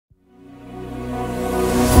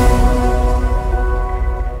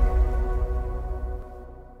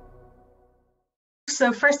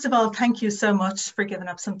So first of all, thank you so much for giving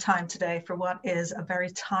up some time today for what is a very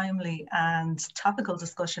timely and topical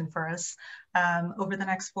discussion for us. Over the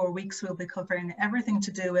next 4 weeks, we'll be covering everything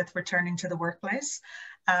to do with returning to the workplace.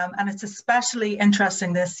 And it's especially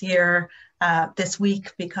interesting this year, this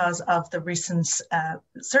week, because of the recent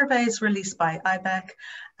surveys released by IBEC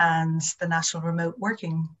and the National Remote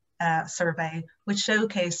Working Survey, which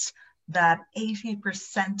showcased that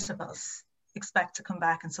 80% of us expect to come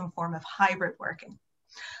back in some form of hybrid working.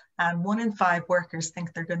 And 1 in 5 workers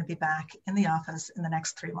think they're going to be back in the office in the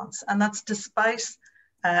next 3 months. And that's despite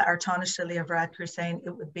our Taoiseach Leo Varadkar saying it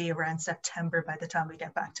would be around September by the time we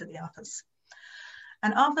get back to the office.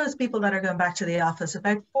 And of those people that are going back to the office,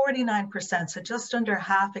 about 49%, so just under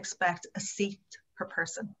half, expect a seat per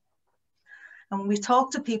person. And when we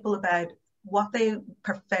talk to people about what they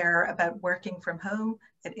prefer about working from home,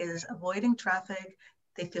 it is avoiding traffic.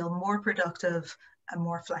 They feel more productive and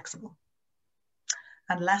more flexible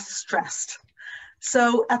and less stressed.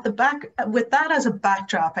 So at the back, with that as a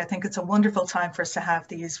backdrop, I think it's a wonderful time for us to have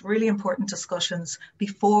these really important discussions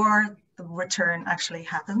before the return actually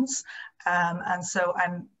happens. And so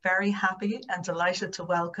I'm very happy and delighted to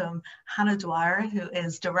welcome Hannah Dwyer, who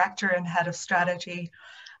is Director and Head of Strategy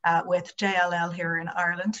with JLL here in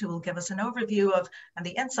Ireland, who will give us an overview of and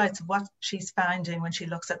the insights of what she's finding when she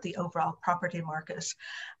looks at the overall property market,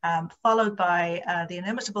 followed by the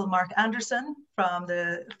inimitable Mark Andersen from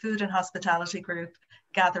the Food and Hospitality Group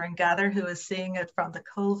Gather and Gather, who is seeing it from the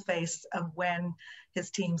cold face of when his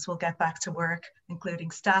teams will get back to work, including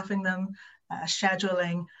staffing them,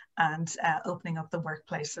 scheduling, and opening up the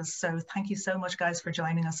workplaces. So thank you so much, guys, for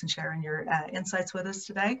joining us and sharing your insights with us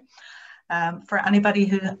today. For anybody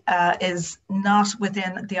who is not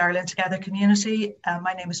within the Ireland Together community,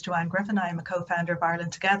 my name is Joanne Griffin. I am a co-founder of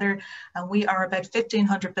Ireland Together, and we are about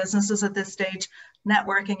 1,500 businesses at this stage,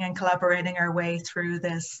 networking and collaborating our way through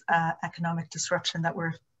this economic disruption that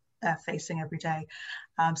we're facing every day.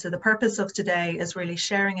 So the purpose of today is really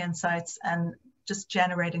sharing insights and just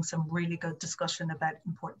generating some really good discussion about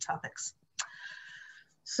important topics.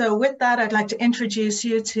 So with that, I'd like to introduce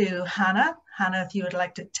you to Hannah. Hannah, if you would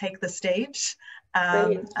like to take the stage.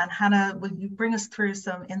 And Hannah, will you bring us through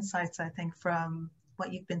some insights, I think, from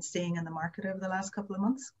what you've been seeing in the market over the last couple of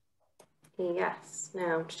months? Yes,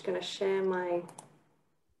 now I'm just going to share my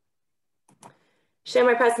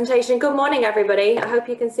presentation. Good morning, everybody. I hope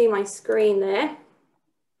you can see my screen there.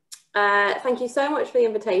 Thank you so much for the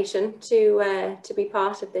invitation to be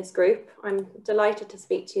part of this group. I'm delighted to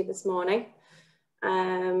speak to you this morning.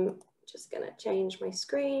 Just going to change my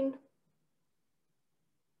screen.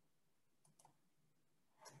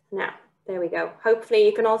 Now, there we go. Hopefully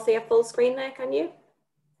you can all see a full screen there, can you?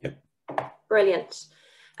 Yep. Brilliant.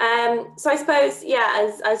 So I suppose,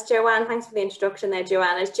 yeah, as Joanne, thanks for the introduction there,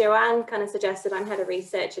 Joanne. As Joanne kind of suggested, I'm head of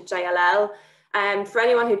research at JLL. For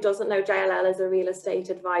anyone who doesn't know, JLL is a real estate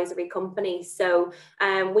advisory company. So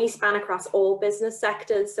we span across all business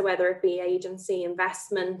sectors, so whether it be agency,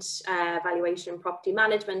 investment, valuation, property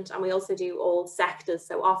management, and we also do all sectors,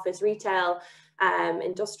 so office, retail,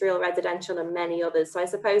 industrial, residential, and many others. So I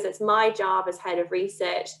suppose it's my job as head of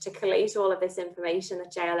research to collate all of this information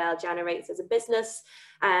that JLL generates as a business,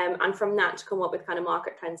 and from that to come up with kind of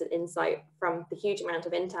market trends and insight from the huge amount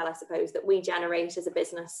of intel, I suppose, that we generate as a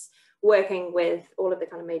business, working with all of the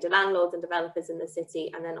kind of major landlords and developers in the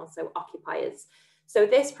city, and then also occupiers. So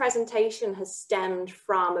this presentation has stemmed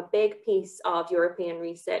from a big piece of European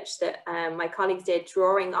research that my colleagues did,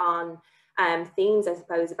 drawing on themes, I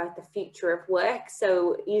suppose, about the future of work.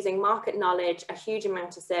 So using market knowledge, a huge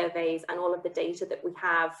amount of surveys, and all of the data that we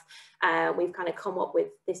have, we've kind of come up with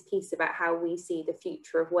this piece about how we see the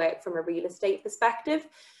future of work from a real estate perspective.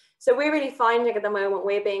 So we're really finding at the moment,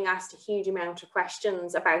 we're being asked a huge amount of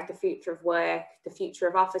questions about the future of work, the future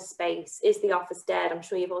of office space. Is the office dead? I'm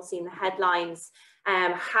sure you've all seen the headlines.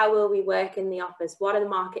 How will we work in the office? What are the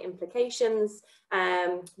market implications?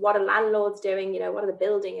 What are landlords doing? You know, what are the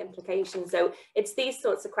building implications? So it's these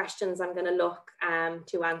sorts of questions I'm going to look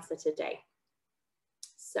to answer today.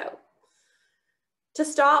 So to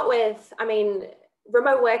start with, I mean,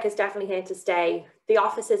 remote work is definitely here to stay. The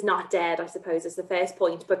office is not dead, I suppose, is the first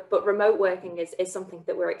point, but remote working is something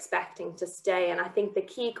that we're expecting to stay. And I think the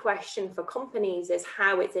key question for companies is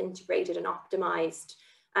how it's integrated and optimized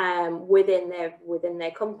within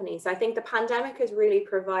their companies. So I think the pandemic has really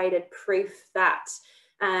provided proof that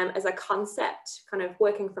as a concept, kind of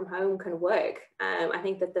working from home can work. I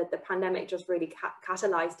think that the pandemic just really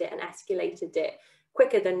catalyzed it and escalated it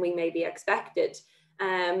quicker than we maybe expected.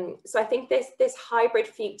 So I think this hybrid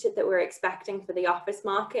future that we're expecting for the office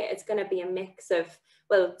market, it's going to be a mix of,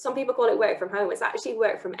 well, some people call it work from home. It's actually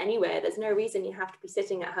work from anywhere. There's no reason you have to be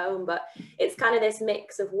sitting at home, but it's kind of this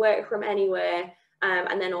mix of work from anywhere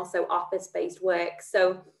and then also office-based work.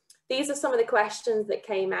 So these are some of the questions that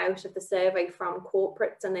came out of the survey from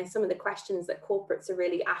corporates, and there's some of the questions that corporates are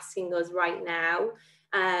really asking us right now.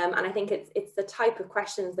 And I think it's the type of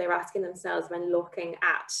questions they're asking themselves when looking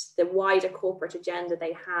at the wider corporate agenda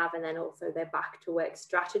they have, and then also their back to work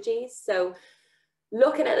strategies. So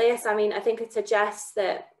looking at this, I mean, I think it suggests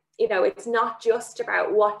that, you know, it's not just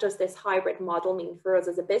about what does this hybrid model mean for us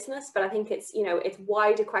as a business, but I think it's, you know, it's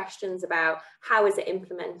wider questions about how is it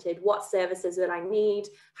implemented, what services will I need,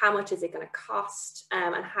 how much is it going to cost,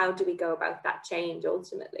 and how do we go about that change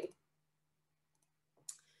ultimately.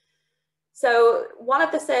 So one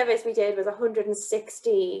of the surveys we did was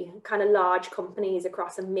 160 kind of large companies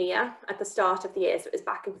across EMEA at the start of the year. So it was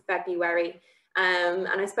back in February. And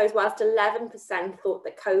I suppose whilst 11% thought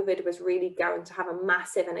that COVID was really going to have a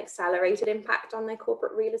massive and accelerated impact on their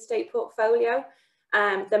corporate real estate portfolio,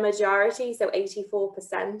 the majority, so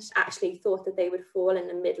 84%, actually thought that they would fall in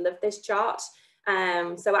the middle of this chart.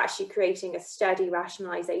 So actually creating a steady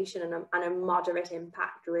rationalisation and a moderate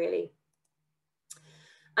impact, really.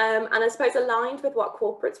 And I suppose aligned with what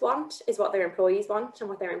corporates want is what their employees want and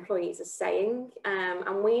what their employees are saying.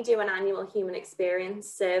 And we do an annual human experience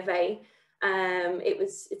survey.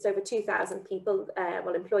 It's over 2,000 people,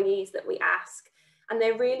 well, employees that we ask, and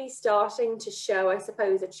they're really starting to show, I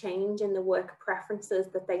suppose, a change in the work preferences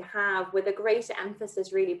that they have, with a greater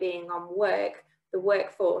emphasis really being on work, the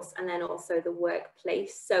workforce, and then also the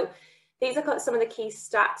workplace. So these are some of the key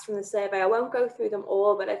stats from the survey. I won't go through them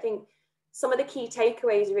all, but I think some of the key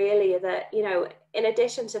takeaways really are that, you know, in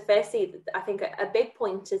addition to, firstly, I think a big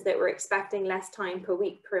point is that we're expecting less time per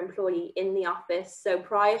week per employee in the office. So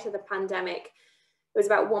prior to the pandemic, it was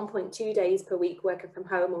about 1.2 days per week working from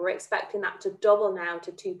home, and we're expecting that to double now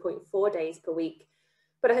to 2.4 days per week.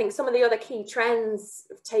 But I think some of the other key trends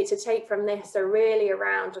to take from this are really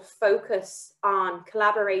around a focus on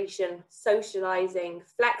collaboration, socializing,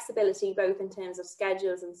 flexibility, both in terms of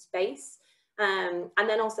schedules and space. And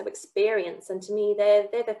then also experience. And to me, they're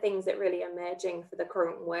the things that really are emerging for the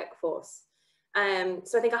current workforce.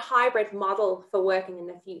 So I think a hybrid model for working in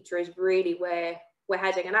the future is really where we're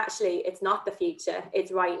heading. And actually, it's not the future,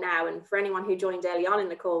 it's right now. And for anyone who joined early on in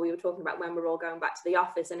the call, we were talking about when we're all going back to the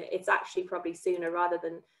office, and it's actually probably sooner rather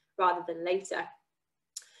than later.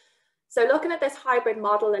 So looking at this hybrid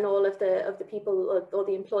model and all of the people or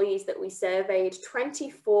the employees that we surveyed,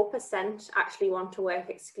 24% actually want to work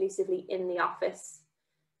exclusively in the office.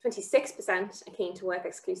 26% are keen to work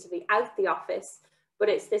exclusively out the office, but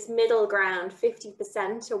it's this middle ground,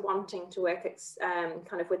 50% are wanting to work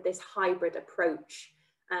kind of with this hybrid approach.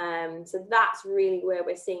 So that's really where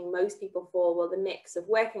we're seeing most people fall, well, the mix of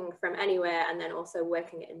working from anywhere and then also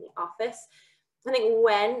working in the office. I think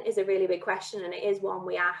when is a really big question, and it is one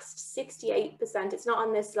we asked. 68%, it's not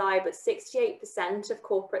on this slide, but 68% of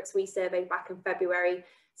corporates we surveyed back in February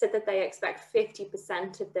said that they expect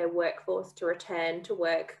 50% of their workforce to return to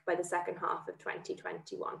work by the second half of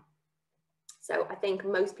 2021. So I think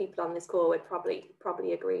most people on this call would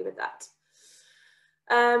probably agree with that.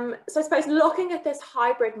 So I suppose looking at this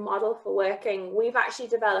hybrid model for working, we've actually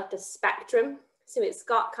developed a spectrum. So it's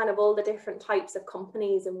got kind of all the different types of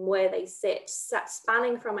companies and where they sit,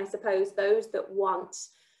 spanning from, I suppose, those that want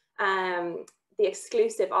the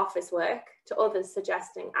exclusive office work to others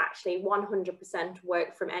suggesting actually 100%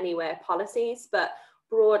 work from anywhere policies. But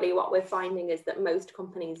broadly, what we're finding is that most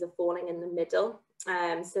companies are falling in the middle.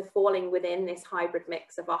 So falling within this hybrid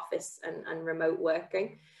mix of office and remote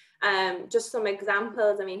working. Just some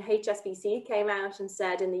examples, I mean, HSBC came out and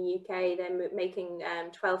said in the UK they're making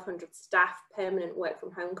 1,200 staff permanent work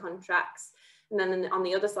from home contracts. And then on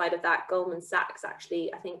the other side of that, Goldman Sachs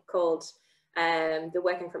actually, I think, called the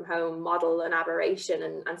working from home model an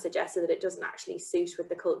aberration and suggested that it doesn't actually suit with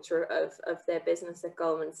the culture of their business at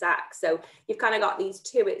Goldman Sachs. So you've kind of got these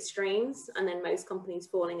two extremes, and then most companies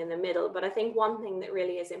falling in the middle. But I think one thing that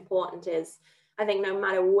really is important is, I think no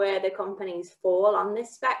matter where the companies fall on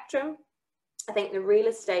this spectrum, I think the real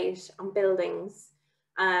estate and buildings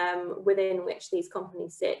within which these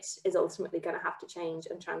companies sit is ultimately going to have to change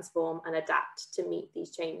and transform and adapt to meet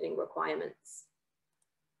these changing requirements.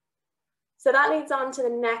 So that leads on to the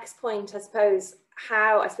next point, I suppose,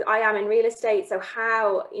 how I am in real estate. So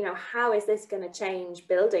how is this going to change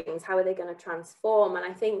buildings? How are they going to transform? And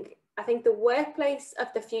I think the workplace of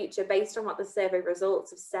the future, based on what the survey results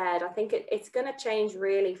have said, I think it's going to change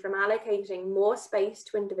really from allocating more space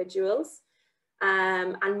to individuals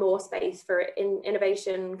and more space for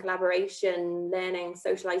innovation, collaboration, learning,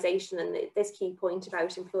 socialization, and this key point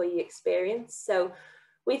about employee experience. So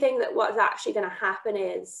we think that what's actually going to happen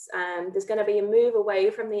is there's going to be a move away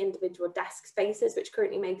from the individual desk spaces, which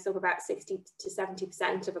currently makes up about 60 to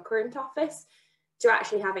 70% of a current office, to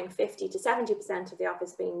actually having 50 to 70% of the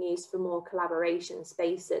office being used for more collaboration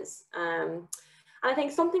spaces. And I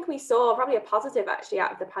think something we saw, probably a positive actually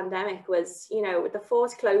out of the pandemic, was, you know, with the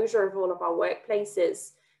forced closure of all of our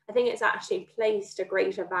workplaces, I think it's actually placed a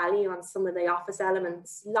greater value on some of the office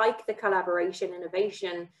elements, like the collaboration,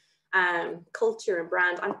 innovation, culture and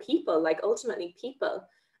brand, and people, like ultimately people.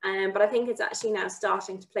 But I think it's actually now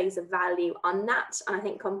starting to place a value on that. And I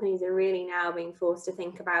think companies are really now being forced to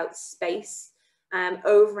think about space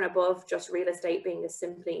over and above just real estate being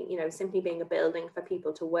simply being a building for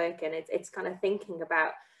people to work in. It's kind of thinking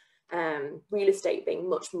about real estate being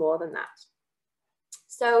much more than that.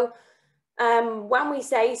 So when we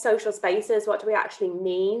say social spaces, what do we actually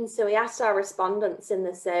mean? So we asked our respondents in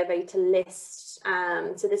the survey to list,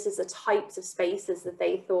 so this is the types of spaces that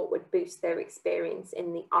they thought would boost their experience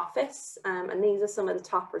in the office. And these are some of the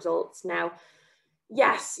top results. Now,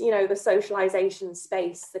 yes, you know, the socialization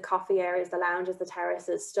space, the coffee areas, the lounges, the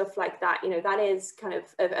terraces, stuff like that, you know, that is kind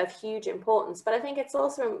of huge importance. But I think it's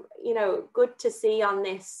also, you know, good to see on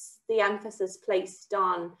this, the emphasis placed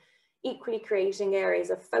on equally creating areas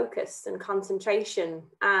of focus and concentration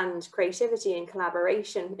and creativity and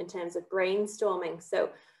collaboration in terms of brainstorming. So,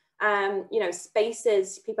 you know,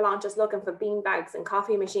 spaces, people aren't just looking for beanbags and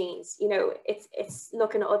coffee machines, you know, it's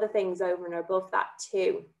looking at other things over and above that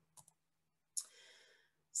too.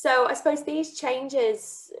 So I suppose these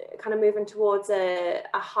changes, kind of moving towards a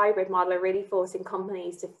hybrid model, are really forcing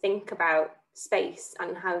companies to think about space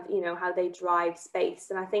and how, you know, how they drive space.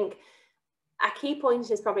 And I think a key point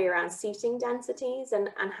is probably around seating densities and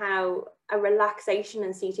how a relaxation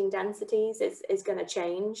in seating densities is going to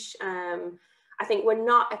change. I think we're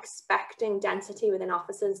not expecting density within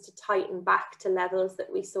offices to tighten back to levels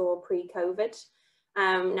that we saw pre-COVID.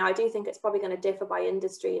 Now, I do think it's probably going to differ by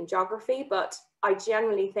industry and geography, but I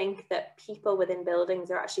generally think that people within buildings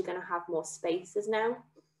are actually going to have more spaces now.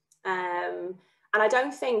 And I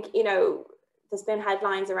don't think, you know, there's been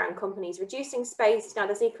headlines around companies reducing space. Now,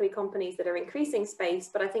 there's equally companies that are increasing space,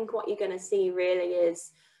 but I think what you're going to see really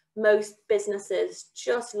is most businesses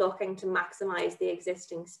just looking to maximize the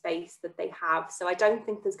existing space that they have. So I don't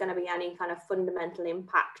think there's going to be any kind of fundamental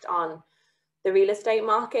impact on the real estate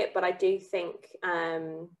market, but I do think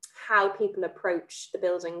how people approach the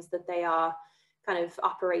buildings that they are kind of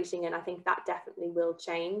operating in, I think that definitely will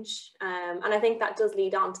change. And I think that does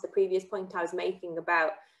lead on to the previous point I was making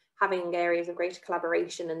about having areas of greater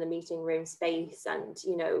collaboration in the meeting room space and,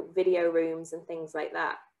 you know, video rooms and things like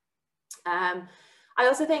that. I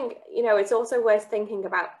also think, you know, it's also worth thinking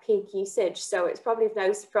about peak usage. So it's probably of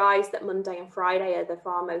no surprise that Monday and Friday are the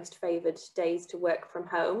far most favoured days to work from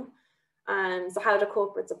home. And so how do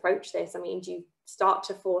corporates approach this? I mean, do you start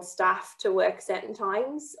to force staff to work certain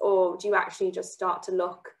times, or do you actually just start to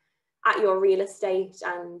look at your real estate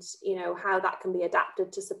and, you know, how that can be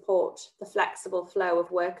adapted to support the flexible flow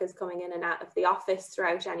of workers coming in and out of the office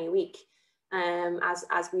throughout any week,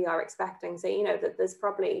 as we are expecting? So, you know, that there's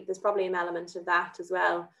probably an element of that as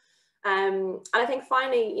well. And I think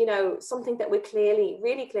finally, you know, something that we're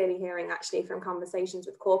really clearly hearing actually from conversations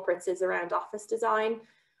with corporates is around office design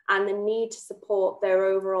and the need to support their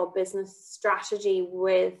overall business strategy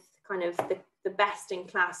with kind of the best in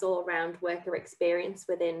class all around worker experience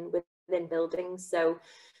within buildings. So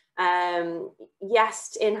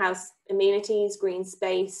yes, in-house amenities, green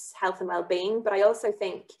space, health and well-being, but I also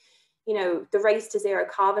think, you know, the race to zero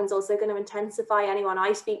carbon is also going to intensify. Anyone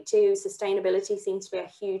I speak to, sustainability seems to be a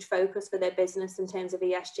huge focus for their business in terms of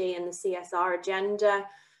ESG and the CSR agenda.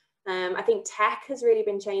 I think tech has really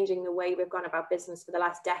been changing the way we've gone about business for the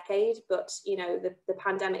last decade, but, you know, the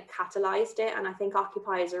pandemic catalyzed it. And I think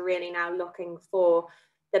occupiers are really now looking for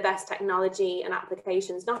the best technology and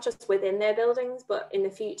applications, not just within their buildings, but in the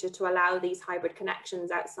future to allow these hybrid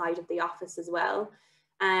connections outside of the office as well.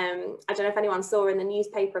 I don't know if anyone saw in the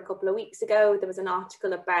newspaper a couple of weeks ago, there was an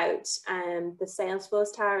article about the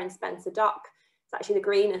Salesforce Tower in Spencer Dock. It's actually the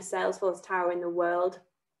greenest Salesforce Tower in the world.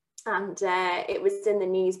 And it was in the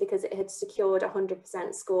news because it had secured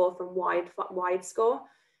 100% score from Wide Score,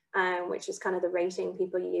 which is kind of the rating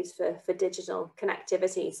people use for digital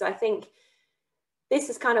connectivity. So I think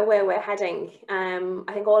this is kind of where we're heading.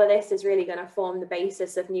 I think all of this is really going to form the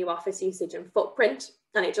basis of new office usage and footprint.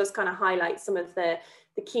 And it just kind of highlights some of the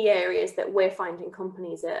key areas that we're finding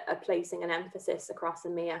companies are placing an emphasis across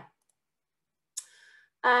EMEA.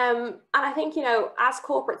 And I think, you know, as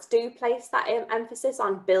corporates do place that emphasis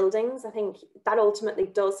on buildings, I think that ultimately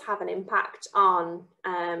does have an impact on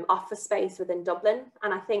office space within Dublin.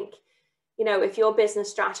 And I think, you know, if your business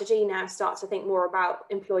strategy now starts to think more about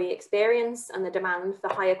employee experience and the demand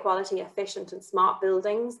for higher quality, efficient and smart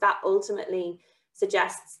buildings, that ultimately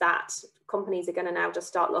suggests that companies are going to now just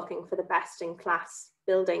start looking for the best in class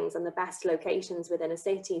buildings and the best locations within a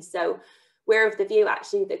city. So we're of the view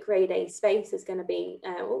actually that grade A space is going to be,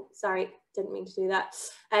 oh, sorry, didn't mean to do that.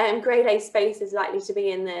 Grade A space is likely to be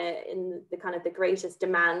in the kind of the greatest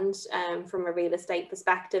demand from a real estate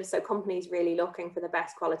perspective. So companies really looking for the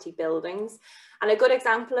best quality buildings. And a good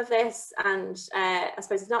example of this, and I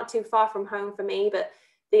suppose it's not too far from home for me, but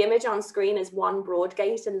the image on screen is 1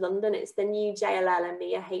 Broadgate in London. It's the new JLL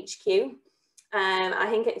EMEA HQ. I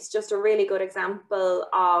think it's just a really good example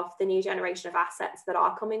of the new generation of assets that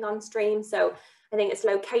are coming on stream. So I think its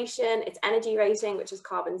location, its energy rating, which is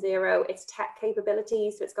carbon zero, its tech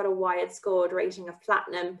capabilities, so it's got a Wired scored rating of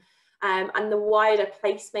platinum, and the wider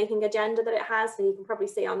placemaking agenda that it has. And you can probably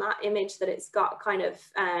see on that image that it's got kind of,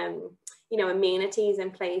 you know, amenities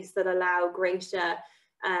in place that allow greater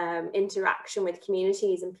interaction with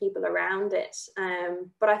communities and people around it.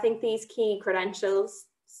 But I think these key credentials,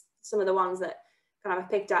 some of the ones that kind of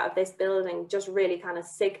picked out of this building, just really kind of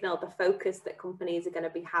signal the focus that companies are going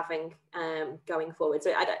to be having going forward.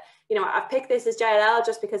 So you know, I've picked this as JLL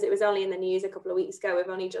just because it was only in the news a couple of weeks ago. We've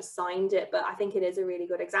only just signed it, but I think it is a really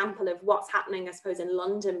good example of what's happening, I suppose, in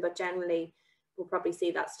London, but generally we'll probably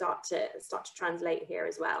see that start to translate here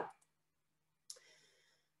as well.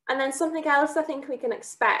 And then something else I think we can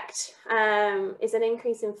expect is an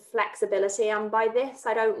increase in flexibility. And by this,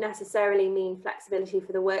 I don't necessarily mean flexibility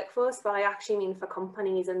for the workforce, but I actually mean for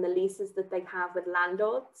companies and the leases that they have with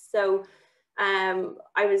landlords. So I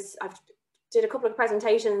did a couple of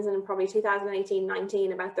presentations in probably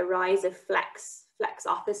 2018-19 about the rise of flex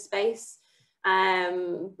office space.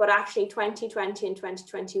 But actually 2020 and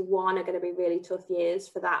 2021 are going to be really tough years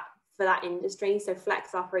for that industry. So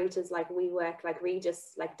flex operators like WeWork, like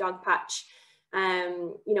Regis, like Dogpatch,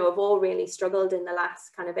 you know, have all really struggled in the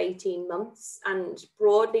last kind of 18 months. And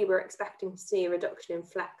broadly, we're expecting to see a reduction in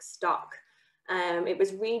flex stock. It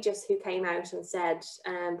was Regis who came out and said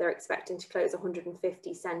they're expecting to close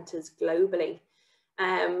 150 centres globally.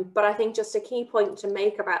 But I think just a key point to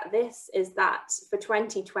make about this is that for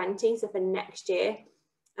 2020, so for next year,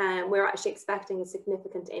 we're actually expecting a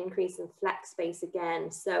significant increase in flex space again.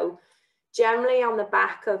 So generally on the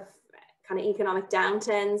back of kind of economic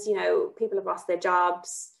downturns, you know, people have lost their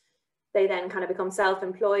jobs, they then kind of become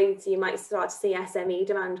self-employed. So you might start to see SME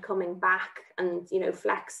demand coming back, and, you know,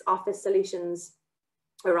 flex office solutions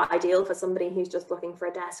are ideal for somebody who's just looking for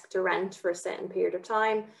a desk to rent for a certain period of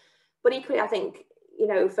time. But equally, I think, you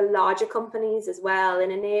know, for larger companies as well,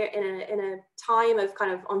 in a time of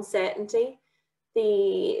kind of uncertainty,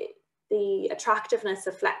 the attractiveness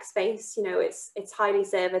of flex space, you know, it's highly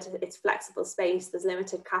served, it's flexible space, there's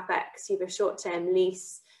limited capex, you have a short-term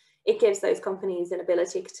lease. It gives those companies an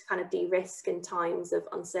ability to kind of de-risk in times of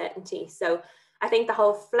uncertainty. So I think the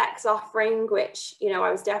whole flex offering, which, you know,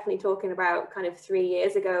 I was definitely talking about kind of 3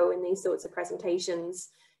 years ago in these sorts of presentations,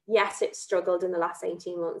 yes, it struggled in the last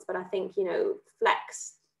 18 months, but I think, you know,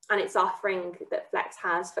 flex and its offering that flex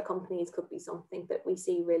has for companies could be something that we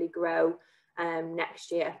see really grow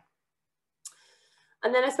next year.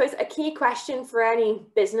 And then I suppose a key question for any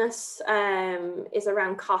business is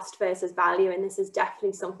around cost versus value, and this is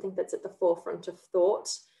definitely something that's at the forefront of thought.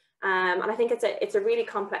 And I think it's a really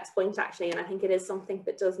complex point actually, and I think it is something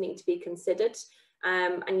that does need to be considered.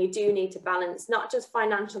 And you do need to balance not just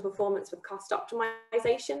financial performance with cost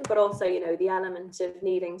optimization, but also, you know, the element of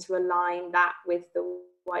needing to align that with the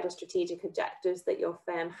wider strategic objectives that your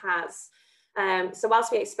firm has. So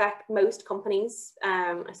whilst we expect most companies,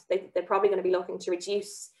 they're probably going to be looking to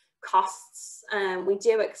reduce costs, we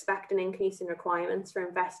do expect an increase in requirements for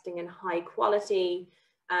investing in high quality,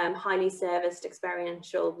 highly serviced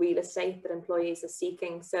experiential real estate that employees are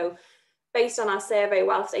seeking. So based on our survey,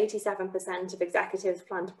 whilst 87% of executives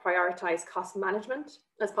plan to prioritise cost management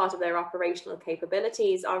as part of their operational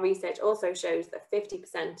capabilities, our research also shows that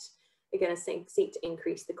 50% are going to seek to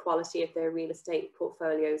increase the quality of their real estate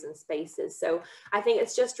portfolios and spaces. So I think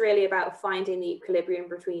it's just really about finding the equilibrium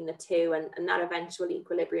between the two, and that eventual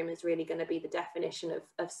equilibrium is really going to be the definition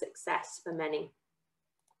of success for many.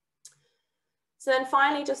 So then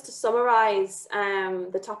finally, just to summarise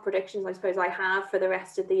the top predictions I suppose I have for the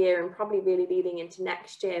rest of the year and probably really leading into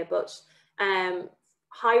next year, but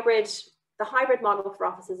the hybrid model for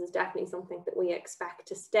offices is definitely something that we expect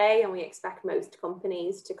to stay, and we expect most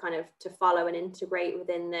companies to kind of follow and integrate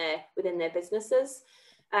within their businesses.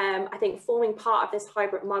 I think forming part of this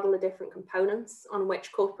hybrid model of different components on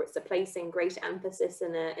which corporates are placing greater emphasis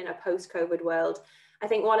in a post-COVID world. I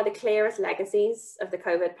think one of the clearest legacies of the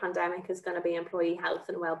COVID pandemic is going to be employee health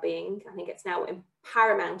and well-being. I think it's now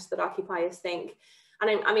paramount that occupiers think, and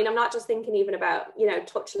I mean, I'm not just thinking even about, you know,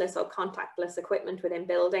 touchless or contactless equipment within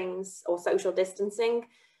buildings or social distancing.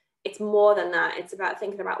 It's more than that. It's about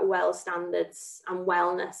thinking about well standards and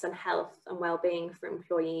wellness and health and well-being for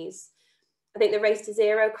employees. I think the race to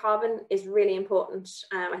zero carbon is really important.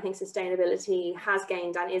 I think sustainability has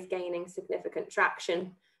gained and is gaining significant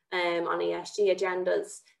traction on ESG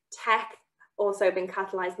agendas. Tech also been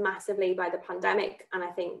catalysed massively by the pandemic, and I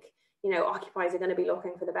think, you know, occupiers are going to be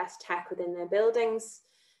looking for the best tech within their buildings.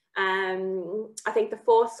 I think the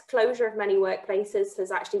forced closure of many workplaces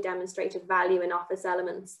has actually demonstrated value in office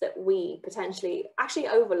elements that we potentially actually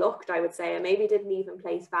overlooked, I would say, and maybe didn't even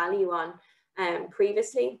place value on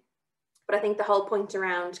previously. But I think the whole point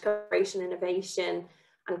around collaboration, innovation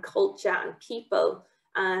and culture and people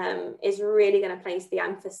is really going to place the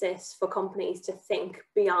emphasis for companies to think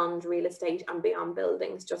beyond real estate and beyond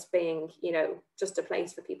buildings just being, you know, just a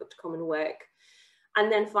place for people to come and work. And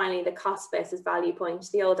then finally, the cost versus value point,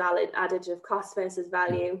 the old adage of cost versus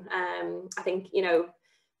value. I think, you know,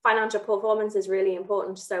 financial performance is really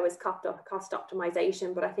important, so is cost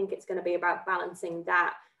optimization, but I think it's going to be about balancing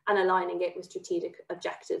that and aligning it with strategic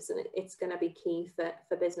objectives, and it's going to be key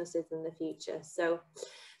for businesses in the future. So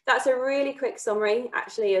that's a really quick summary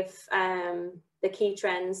actually of the key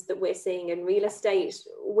trends that we're seeing in real estate.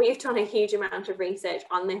 We've done a huge amount of research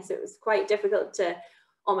on this. It was quite difficult to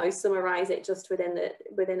almost summarize it just within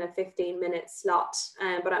a 15-minute slot,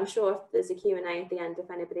 but I'm sure if there's a Q&A at the end, if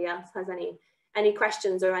anybody else has any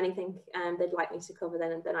questions or anything they'd like me to cover,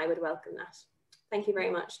 then I would welcome that. Thank you very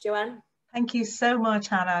much. Joanne? Thank you so much,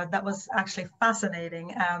 Hannah. That was actually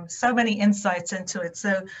fascinating. So many insights into it.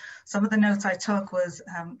 So some of the notes I took was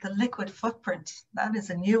the liquid footprint. That is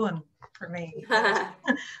a new one for me,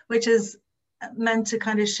 which is meant to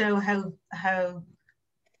kind of show how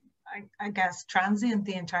I guess transient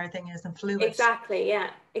the entire thing is and fluid. Exactly,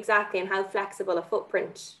 yeah, exactly. And how flexible a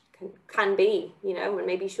footprint can be, you know, and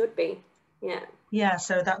maybe should be. Yeah. Yeah,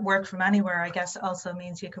 so that work from anywhere, I guess, also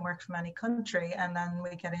means you can work from any country. And then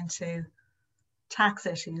we get into tax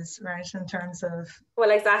issues, right, in terms of...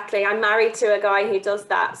 Well, exactly. I'm married to a guy who does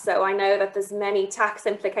that, so I know that there's many tax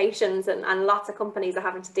implications and lots of companies are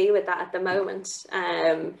having to deal with that at the moment.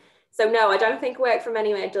 So no, I don't think work from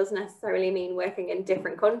anywhere does necessarily mean working in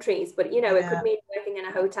different countries, but, you know, it could mean working in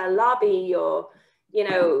a hotel lobby, or, you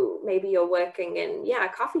know, maybe you're working in, a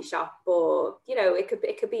coffee shop, or, you know, it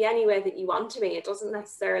could be anywhere that you want to be. It doesn't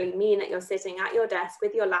necessarily mean that you're sitting at your desk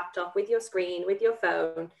with your laptop, with your screen, with your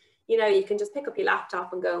phone. You know, you can just pick up your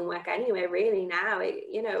laptop and go and work anywhere really now.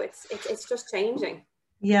 You know, it's just changing.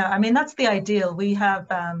 Yeah, I mean, that's the ideal. We have,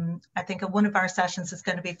 I think one of our sessions is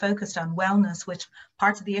going to be focused on wellness, which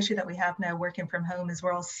part of the issue that we have now working from home is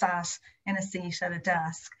we're all sat in a seat at a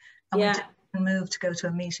desk, and we don't move to go to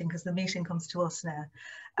a meeting because the meeting comes to us now.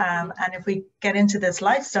 And if we get into this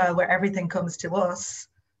lifestyle where everything comes to us,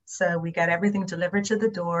 so we get everything delivered to the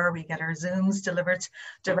door, we get our Zooms delivered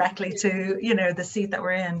directly to, you know, the seat that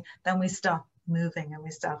we're in, then we stop moving and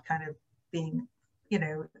we stop kind of being, you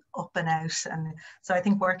know, up and out. And so I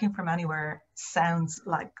think working from anywhere sounds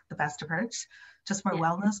like the best approach, just from a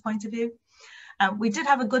wellness point of view. We did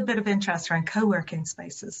have a good bit of interest around co-working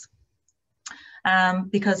spaces,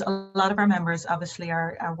 because a lot of our members obviously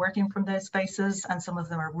are working from those spaces, and some of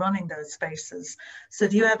them are running those spaces. So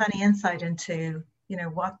do you have any insight into, you know,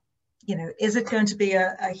 what, you know, is it going to be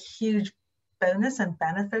a huge bonus and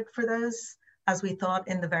benefit for those, as we thought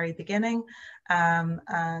in the very beginning?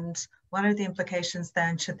 And what are the implications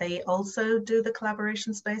then? Should they also do the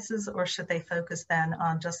collaboration spaces, or should they focus then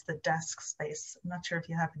on just the desk space? I'm not sure if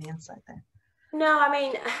you have any insight there. No, I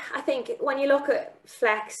mean, I think when you look at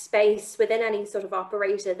flex space within any sort of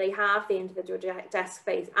operator, they have the individual desk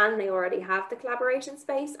space and they already have the collaboration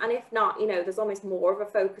space. And if not, you know, there's almost more of a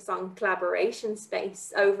focus on collaboration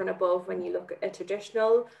space over and above when you look at a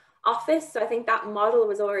traditional office. So I think that model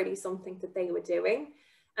was already something that they were doing.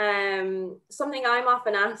 Something I'm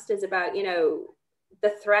often asked is about, you know,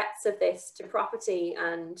 the threats of this to property,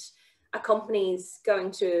 and a company's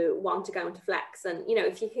going to want to go into flex. And, you know,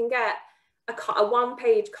 if you can get a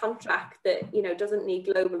one-page contract that, you know, doesn't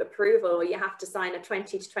need global approval, or you have to sign a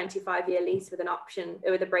 20 to 25 year lease with an option,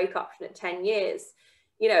 with a break option at 10 years,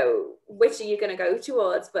 you know, which are you going to go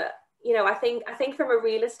towards? But, you know, I think from a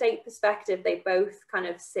real estate perspective, they both kind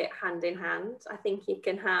of sit hand in hand. I think you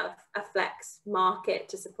can have a flex market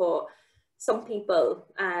to support some people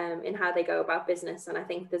in how they go about business. And I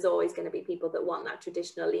think there's always going to be people that want that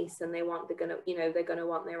traditional lease, and they're going to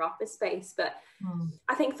want their office space. But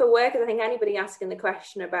I think for workers, I think anybody asking the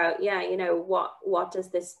question about, what does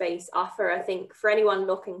this space offer? I think for anyone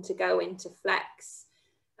looking to go into flex,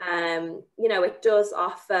 it does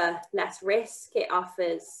offer less risk. It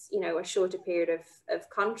offers, a shorter period of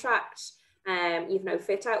contract. You've no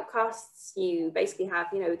fit out costs. You basically have,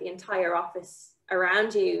 the entire office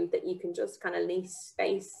around you that you can just kind of lease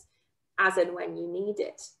space as and when you need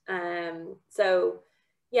it. So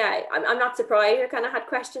yeah, I'm not surprised. I kind of had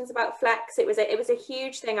questions about flex. It was a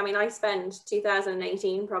huge thing. I mean, I spent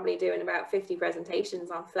 2018 probably doing about 50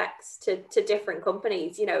 presentations on flex to different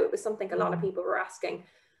companies. It was something a lot of people were asking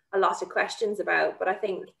a lot of questions about. But I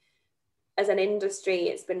think as an industry,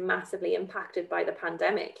 it's been massively impacted by the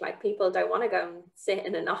pandemic. Like, people don't want to go and sit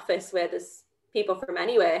in an office where there's people from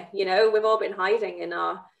anywhere. We've all been hiding in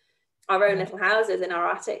our own little houses, in our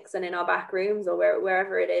attics and in our back rooms, or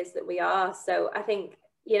wherever it is that we are. So I think,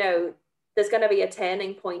 there's going to be a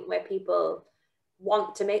turning point where people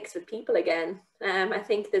want to mix with people again. I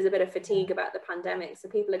think there's a bit of fatigue about the pandemic, so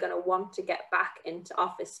people are going to want to get back into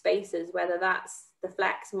office spaces, whether that's the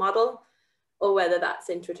flex model or whether that's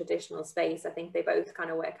into a traditional space. I think they both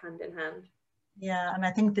kind of work hand in hand. Yeah, and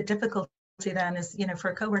I think the difficulty then is,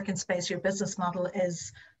 for a co-working space, your business model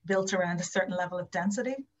is built around a certain level of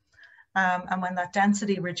density. And when that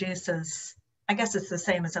density reduces, I guess it's the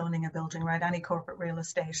same as owning a building, right? Any corporate real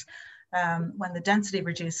estate. When the density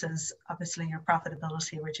reduces, obviously your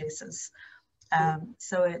profitability reduces.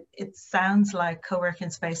 So it sounds like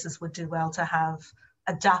co-working spaces would do well to have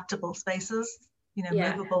adaptable spaces,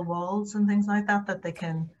 movable walls and things like that they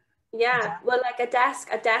can. Yeah, well, like a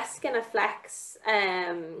desk in a flex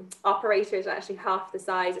operator is actually half the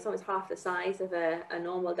size. It's almost half the size of a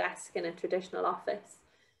normal desk in a traditional office.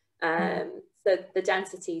 So the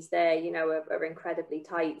densities there, are incredibly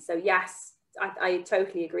tight. So yes, I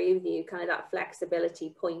totally agree with you, kind of that flexibility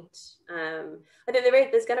point. I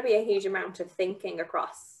think there's going to be a huge amount of thinking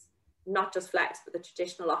across not just flex, but the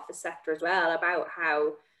traditional office sector as well, about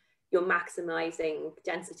how you're maximizing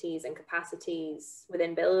densities and capacities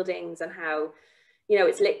within buildings, and how,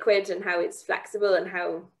 it's liquid and how it's flexible, and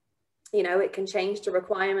how, it can change to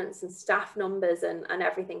requirements and staff numbers and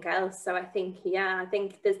everything else. So I think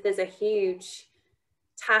there's a huge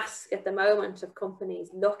task at the moment of companies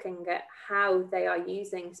looking at how they are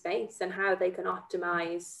using space and how they can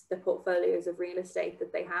optimize the portfolios of real estate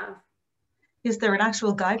that they have. Is there an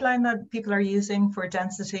actual guideline that people are using for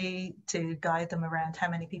density to guide them around how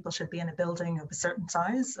many people should be in a building of a certain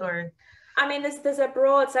size? Or I mean, there's a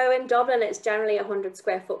broad, so in Dublin it's generally 100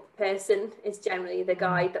 square foot per person is generally the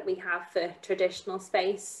guide that we have for traditional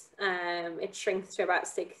space. It shrinks to about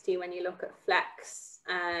 60 when you look at flex,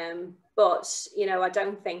 but I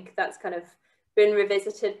don't think that's kind of been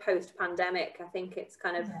revisited post pandemic. I think it's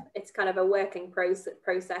kind of a working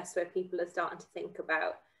process where people are starting to think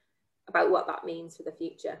about what that means for the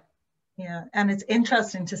future. Yeah, and it's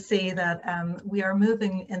interesting to see that we are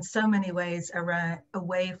moving in so many ways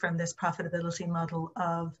away from this profitability model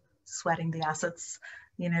of sweating the assets,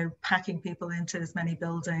 packing people into as many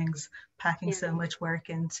buildings, packing so much work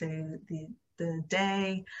into the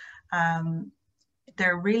day.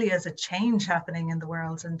 There really is a change happening in the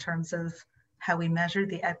world in terms of how we measure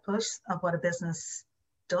the output of what a business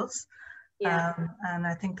does. And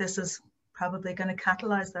I think this is probably going to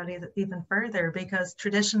catalyze that even further, because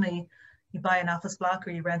traditionally you buy an office block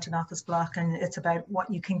or you rent an office block and it's about what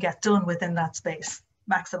you can get done within that space,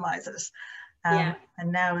 maximize it.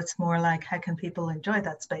 And now it's more like, how can people enjoy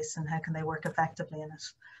that space and how can they work effectively in it?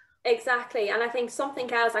 Exactly. And I think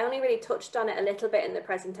something else, I only really touched on it a little bit in the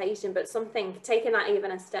presentation, but taking that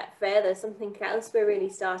even a step further, something else we're really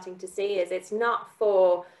starting to see is it's not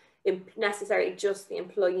for necessarily just the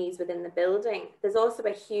employees within the building. There's also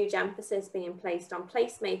a huge emphasis being placed on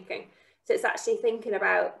placemaking. So it's actually thinking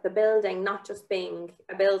about the building not just being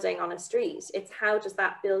a building on a street, it's how does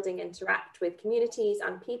that building interact with communities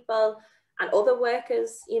and people and other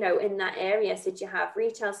workers, in that area. So do you have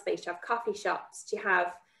retail space, do you have coffee shops, do you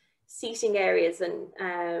have seating areas? And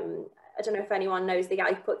I don't know if anyone knows the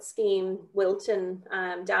iPut scheme, Wilton,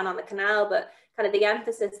 down on the canal, but kind of the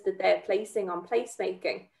emphasis that they're placing on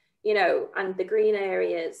placemaking, and the green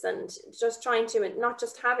areas, and just trying to, not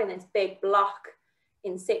just having this big block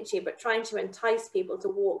in situ, but trying to entice people to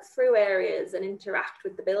walk through areas and interact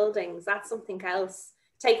with the buildings. That's something else.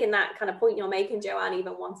 Taking that kind of point you're making, Joanne,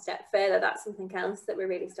 even one step further, that's something else that we're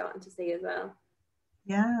really starting to see as well.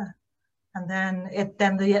 Yeah. And then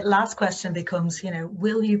the last question becomes,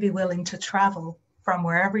 will you be willing to travel from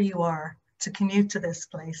wherever you are to commute to this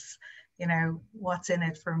place? you know, what's in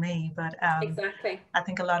it for me? But exactly. I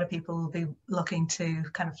think a lot of people will be looking to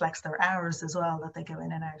kind of flex their hours as well, that they go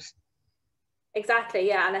in and out. Exactly,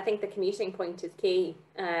 yeah, and I think the commuting point is key.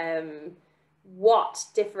 What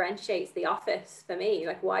differentiates the office for me?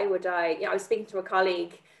 Like, why would I, I was speaking to a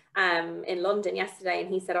colleague in London yesterday, and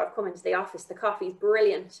he said, I've come into the office, the coffee's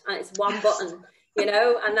brilliant, and it's one button, you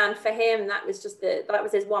know, and then for him, that was just that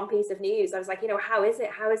was his one piece of news. I was like, you know, how is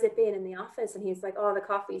it being in the office? And he's like, oh, the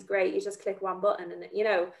coffee's great, you just click one button, and you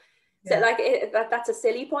know, so like that's a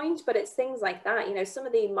silly point, but it's things like that, you know, some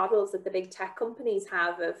of the models that the big tech companies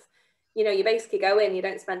have of, you know, you basically go in, you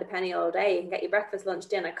don't spend a penny all day, you can get your breakfast, lunch,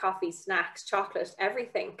 dinner, coffee, snacks, chocolate,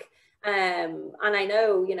 everything. And I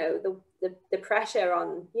know, you know, the pressure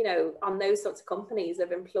on, you know, on those sorts of companies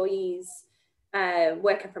of employees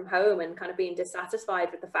working from home and kind of being dissatisfied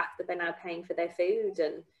with the fact that they're now paying for their food,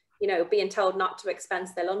 and, you know, being told not to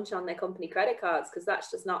expense their lunch on their company credit cards because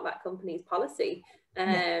that's just not that company's policy.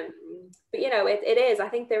 But you know, it is, I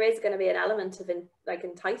think there is going to be an element of like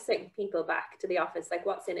enticing people back to the office, like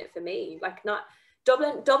what's in it for me. Like, not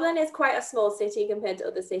Dublin is quite a small city compared to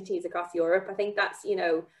other cities across Europe. I think that's, you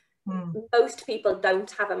know, most people don't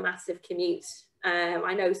have a massive commute.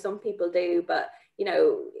 I know some people do, but you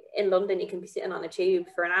know, in London you can be sitting on a tube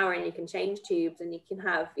for an hour and you can change tubes, and you can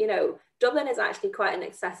have, you know, Dublin is actually quite an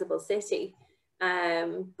accessible city.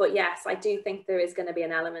 But yes, I do think there is going to be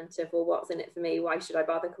an element of, well, what's in it for me? Why should I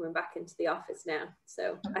bother coming back into the office now?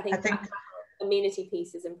 So I think that amenity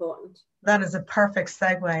piece is important. That is a perfect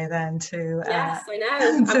segue then to yes, I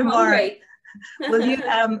know. to I'm hungry. Will you,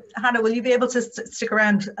 Hannah, will you be able to stick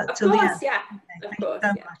around till the end? Yeah, okay, of course,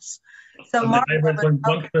 so yeah. much. So Mark, I have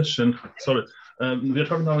one question. Sorry, we're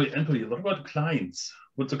talking about employees. What about clients?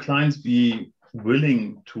 Would the clients be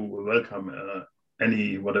willing to welcome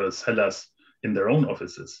any sellers in their own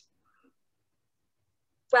offices?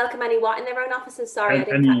 Welcome any what in their own offices? Sorry,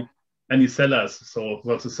 any sellers. So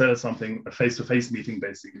to sell something, a face-to-face meeting,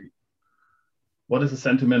 basically. What is the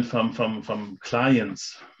sentiment from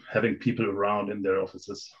clients having people around in their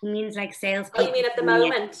offices? It means like salespeople. Oh, you mean at the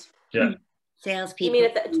moment? Yeah. Salespeople.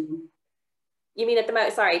 You mean at the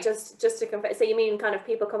moment? Sorry, just to confirm. So you mean kind of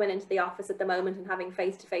people coming into the office at the moment and having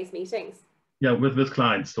face-to-face meetings? Yeah, with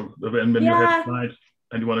clients. So when you have a client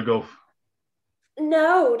and you want to go.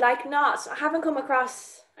 No, like not. I haven't come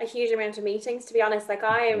across a huge amount of meetings, to be honest. Like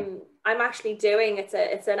I'm actually doing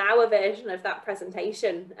it's an hour version of that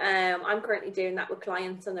presentation. I'm currently doing that with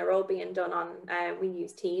clients, and they're all being done on we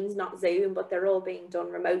use Teams, not Zoom, but they're all being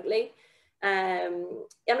done remotely. I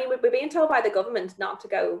mean, we're being told by the government not to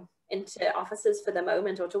go into offices for the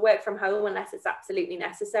moment, or to work from home unless it's absolutely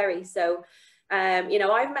necessary. So you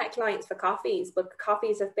know, I've met clients for coffees, but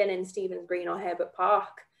coffees have been in Stephen's Green or Herbert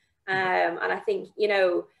Park. And I think, you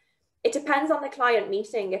know, it depends on the client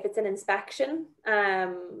meeting. If it's an inspection,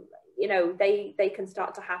 you know, they can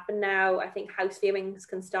start to happen now. I think house viewings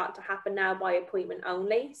can start to happen now by appointment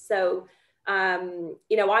only. So,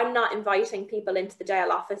 you know, I'm not inviting people into the JL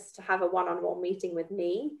office to have a one-on-one meeting with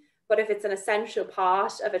me. But if it's an essential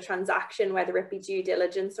part of a transaction, whether it be due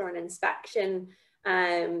diligence or an inspection,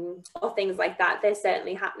 or things like that, they're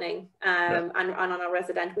certainly happening. And on our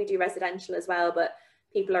resident, we do residential as well, but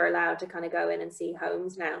people are allowed to kind of go in and see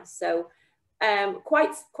homes now. So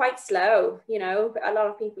quite slow, you know, but a lot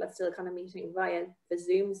of people are still kind of meeting via the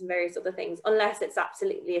Zooms and various other things, unless it's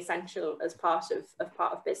absolutely essential as part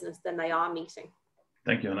of business, then they are meeting.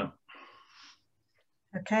 Thank you, Anna.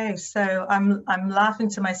 Okay, so I'm laughing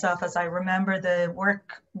to myself as I remember the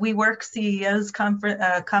WeWork CEO's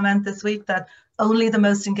comment this week that only the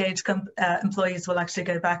most engaged employees will actually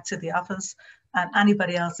go back to the office, and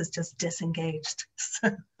anybody else is just disengaged.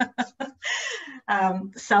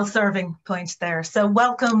 Self-serving point there. So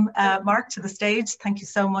welcome, Mark, to the stage. Thank you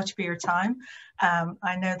so much for your time.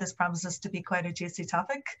 I know this promises to be quite a juicy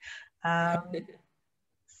topic.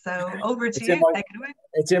 So over to you, take it away.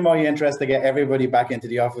 It's in my interest to get everybody back into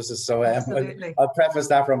the offices. So I'll preface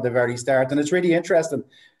that from the very start. And it's really interesting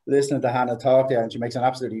listening to Hannah talk there, and she makes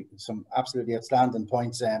some absolutely outstanding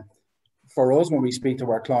points. For us, when we speak to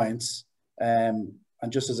our clients, and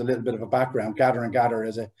just as a little bit of a background, Gather and Gather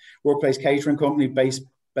is a workplace catering company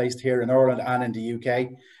based here in Ireland and in the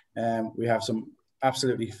UK. We have some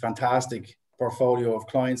absolutely fantastic portfolio of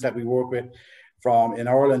clients that we work with in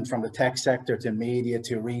Ireland, from the tech sector to media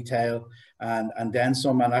to retail, and then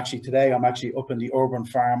some. And actually today I'm actually up in the urban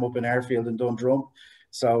farm up in Airfield in Dundrum.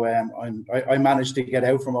 So I managed to get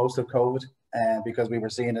out for most of COVID because we were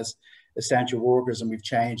seen as essential workers, and we've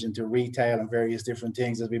changed into retail and various different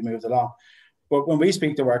things as we've moved along. But when we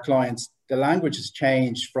speak to our clients, the language has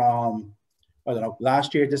changed from I don't know,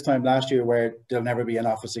 this time last year, where there'll never be an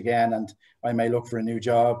office again, and I may look for a new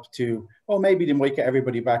job, to, oh, maybe they might get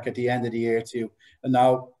everybody back at the end of the year, to, and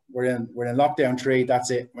now we're in lockdown 3,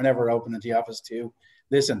 that's it, we're never opening the office, to,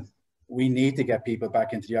 listen, we need to get people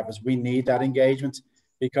back into the office. We need that engagement,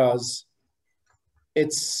 because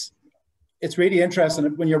it's really interesting.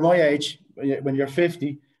 When you're my age, when you're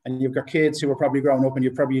 50 and you've got kids who are probably growing up and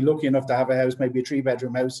you're probably lucky enough to have a house, maybe a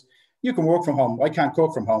 3-bedroom house, you can work from home. I can't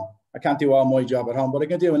cook from home. I can't do all my job at home, but I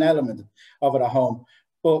can do an element of it at home.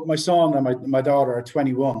 But my son and my daughter are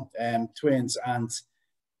 21, twins, and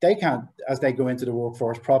they can't, as they go into the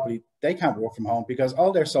workforce properly, they can't work from home, because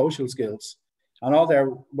all their social skills and all their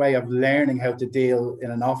way of learning how to deal in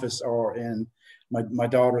an office, or in, my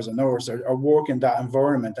daughter's a nurse, or work in that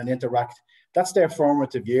environment and interact. That's their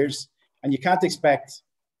formative years. And you can't expect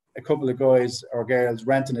a couple of guys or girls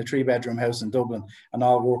renting a 3-bedroom house in Dublin and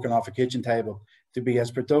all working off a kitchen table to be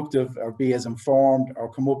as productive or be as informed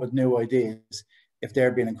or come up with new ideas if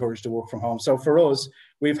they're being encouraged to work from home. So for us,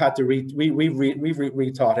 we've had to we've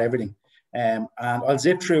rethought everything. And I'll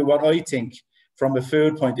zip through what I think from a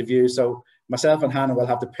food point of view. So myself and Hannah will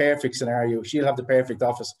have the perfect scenario. She'll have the perfect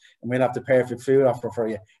office, and we'll have the perfect food offer for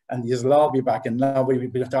you. And you'll all be back, and nobody will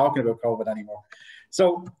be talking about COVID anymore.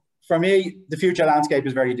 So for me, the future landscape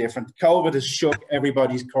is very different. COVID has shook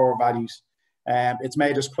everybody's core values. It's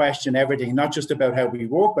made us question everything, not just about how we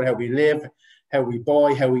work, but how we live, how we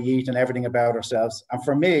buy, how we eat, and everything about ourselves. And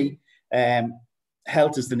for me,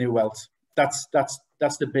 health is the new wealth. That's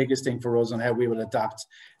the biggest thing for us, on how we will adapt,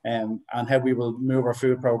 and how we will move our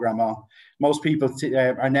food program on. Most people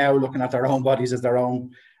are now looking at their own bodies as their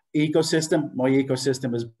own ecosystem. My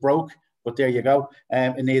ecosystem is broke, but there you go.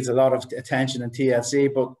 It needs a lot of attention and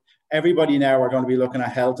TLC, but everybody now are going to be looking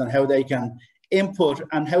at health and how they can input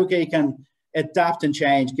and how they can adapt and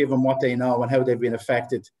change given what they know and how they've been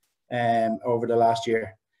affected over the last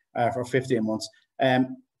year, for 15 months.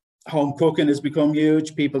 Home cooking has become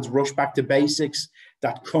huge. People's rush back to basics,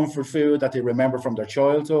 that comfort food that they remember from their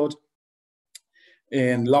childhood.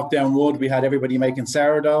 In lockdown 1, we had everybody making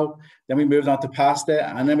sourdough. Then we moved on to pasta,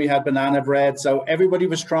 and then we had banana bread. So everybody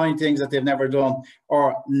was trying things that they've never done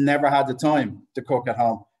or never had the time to cook at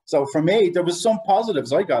home. So for me, there was some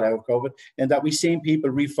positives I got out of COVID, in that we've seen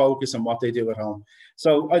people refocus on what they do at home.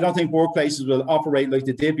 So I don't think workplaces will operate like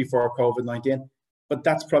they did before COVID-19, but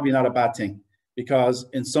that's probably not a bad thing, because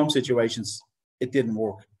in some situations it didn't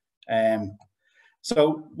work.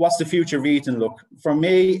 So what's the future of eating look? For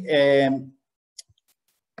me,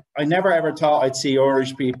 I never ever thought I'd see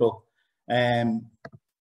Irish people buy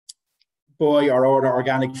or order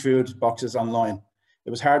organic food boxes online. It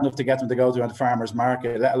was hard enough to get them to go to the farmer's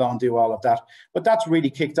market, let alone do all of that. But that's really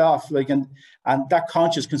kicked off, like, and that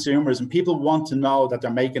conscious consumerism. People want to know that they're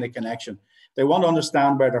making a connection. They want to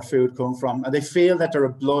understand where their food comes from, and they feel that they're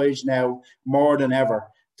obliged now more than ever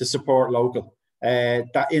to support local.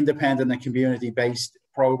 That independent and community-based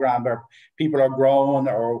program where people are growing,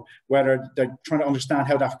 or whether they're trying to understand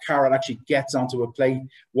how that carrot actually gets onto a plate,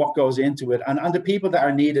 what goes into it, and the people that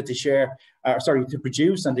are needed to share, to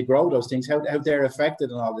produce and to grow those things, how they're affected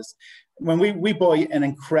in all this. When we buy an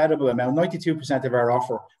incredible amount, 92% of our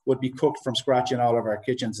offer would be cooked from scratch in all of our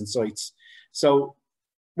kitchens and sites. So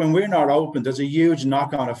when we're not open, there's a huge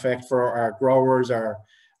knock-on effect for our growers, our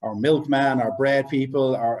milkmen, our bread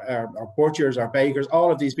people, our butchers, our bakers,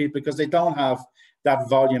 all of these people, because they don't have that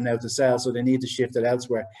volume now to sell, so they need to shift it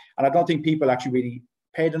elsewhere. And I don't think people actually really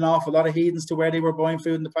paid an awful lot of heedance to where they were buying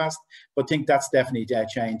food in the past, but think that's definitely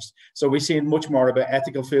changed. So we're seeing much more about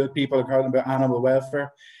ethical food. People are talking about animal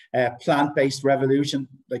welfare, plant-based revolution.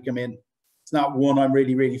 Like, I mean, it's not one I'm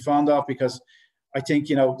really, really fond of, because I think,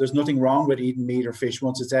 you know, there's nothing wrong with eating meat or fish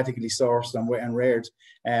once it's ethically sourced and reared.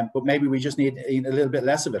 But maybe we just need to eat a little bit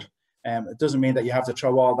less of it. It doesn't mean that you have to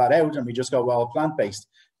throw all that out and we just go, well, plant-based,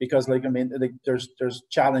 because, like, I mean, there's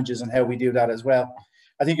challenges in how we do that as well.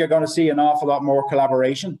 I think you're going to see an awful lot more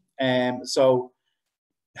collaboration. So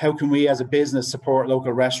how can we as a business support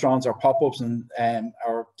local restaurants or pop-ups and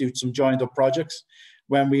or do some joined up projects?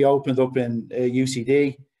 When we opened up in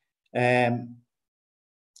UCD,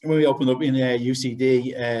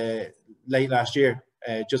 late last year,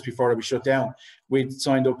 just before it was shut down, we'd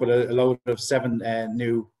signed up with a load of 7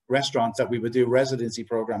 new restaurants that we would do residency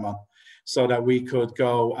program on, so that we could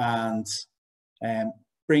go and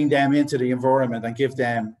bring them into the environment and give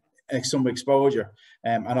them some exposure,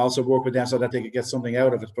 and also work with them so that they could get something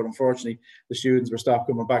out of it. But unfortunately, the students were stopped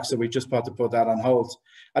coming back, so we just had to put that on hold.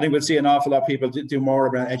 I think we'll see an awful lot of people do more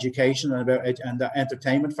about education and about and the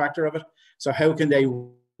entertainment factor of it. So how can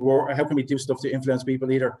we do stuff to influence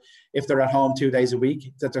people, either if they're at home 2 days a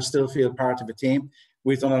week, that they still feel part of a team,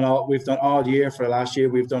 we've done all year for the last year.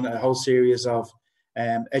 We've done a whole series of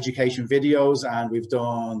education videos, and we've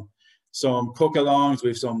done some cook-alongs.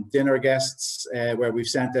 We've some dinner guests where we've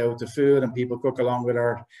sent out the food and people cook along with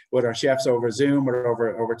our chefs over Zoom or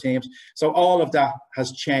over Teams. So all of that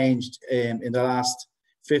has changed in the last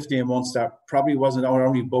 15 months. That probably wasn't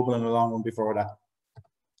only bubbling along before that.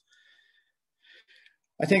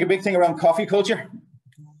 I think a big thing around coffee culture.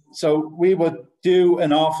 So we would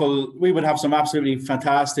have some absolutely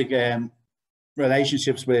fantastic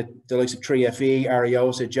relationships with the likes of 3FE,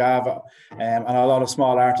 Ariosa, Java, and a lot of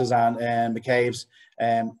small artisan McCabe's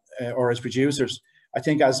or as producers. I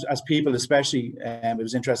think as people, especially, it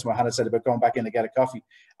was interesting what Hannah said about going back in to get a coffee.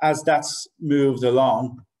 As that's moved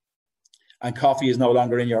along, and coffee is no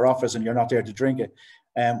longer in your office and you're not there to drink it,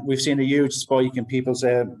 we've seen a huge spike in people's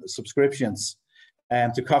subscriptions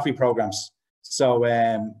to coffee programs. So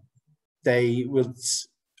they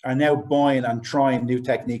are now buying and trying new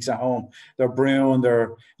techniques at home. They're brewing,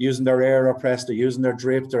 they're using their AeroPress, they're using their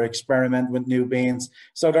drip, they're experimenting with new beans.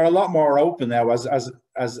 So they're a lot more open now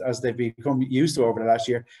as they've become used to over the last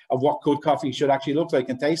year of what good coffee should actually look like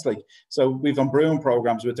and taste like. So we've done brewing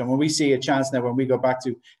programs with them. When we see a chance now, when we go back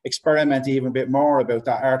to experiment even a bit more about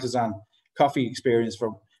that artisan coffee experience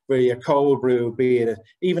from where a cold brew, be it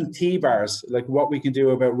even tea bars, like what we can do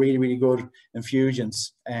about really, really good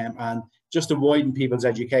infusions and just to widen people's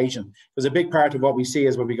education. Because a big part of what we see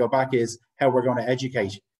is when we go back is how we're going to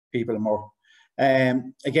educate people more.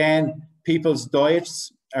 Again, people's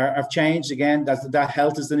diets have changed. Again, that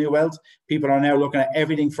health is the new wealth. People are now looking at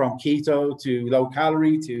everything from keto to low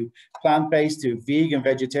calorie to plant-based to vegan,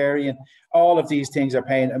 vegetarian. All of these things are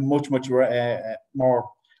paying a much more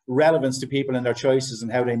relevance to people in their choices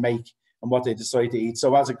and how they make and what they decide to eat.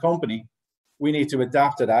 So as a company, we need to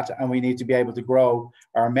adapt to that, and we need to be able to grow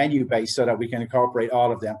our menu base so that we can incorporate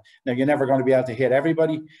all of them. Now, you're never going to be able to hit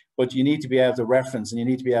everybody, but you need to be able to reference and you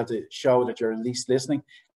need to be able to show that you're at least listening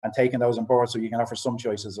and taking those on board so you can offer some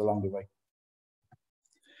choices along the way.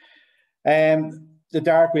 The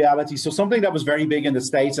dark reality. So something that was very big in the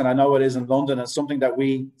States, and I know it is in London, and something that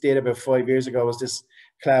we did about 5 years ago was this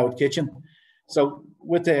cloud kitchen. So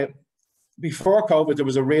before COVID, there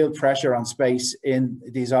was a real pressure on space in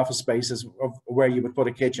these office spaces of where you would put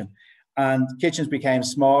a kitchen, and kitchens became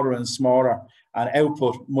smaller and smaller and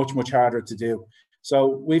output much harder to do. So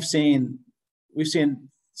we've seen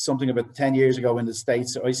something about 10 years ago in the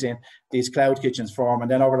States. I seen these cloud kitchens form, and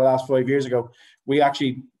then over the last 5 years ago, we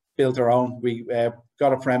actually built our own. We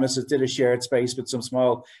got a premises, did a shared space with some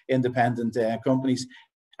small independent companies.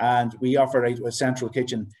 And we operate a central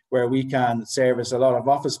kitchen where we can service a lot of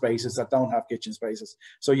office spaces that don't have kitchen spaces.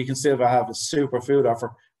 So you can still have a super food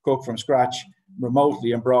offer cooked from scratch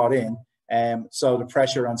remotely and brought in. So the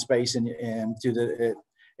pressure on space in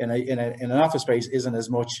an office space isn't as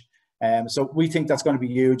much. So we think that's going to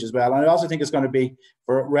be huge as well. And I also think it's going to be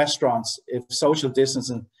for restaurants, if social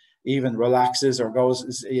distancing even relaxes or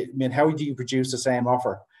goes, I mean, how do you produce the same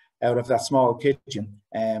offer out of that small kitchen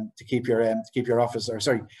to keep your office, or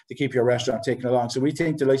sorry, to keep your restaurant ticking along? So we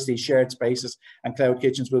think the likes of these shared spaces and cloud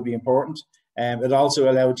kitchens will be important. It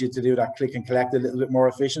also allowed you to do that click and collect a little bit more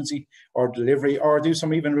efficiency, or delivery, or do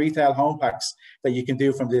some even retail home packs that you can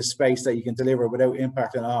do from this space that you can deliver without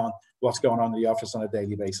impacting on what's going on in the office on a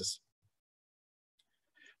daily basis.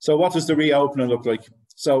 So what does the reopening look like?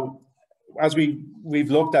 So as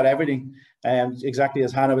we've looked at everything, exactly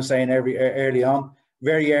as Hannah was saying very early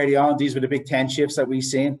on, these were the big 10 shifts that we've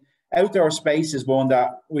seen. Outdoor space is one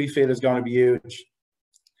that we feel is going to be huge.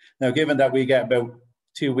 Now, given that we get about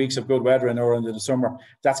 2 weeks of good weather in the summer,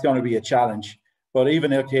 that's going to be a challenge. But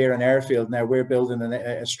even out here in Airfield, now we're building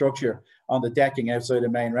a structure on the decking outside the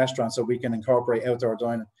main restaurant so we can incorporate outdoor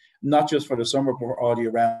dining, not just for the summer, but all year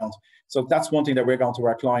round. So that's one thing that we're going to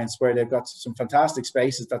our clients, where they've got some fantastic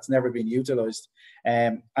spaces that's never been utilized.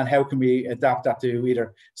 And how can we adapt that to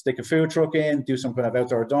either stick a food truck in, do some kind of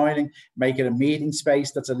outdoor dining, make it a meeting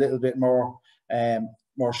space that's a little bit more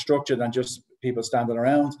structured than just people standing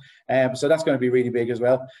around. So that's going to be really big as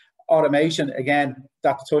well. Automation, again,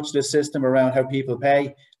 that touchless system around how people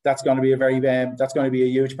pay, that's going to be a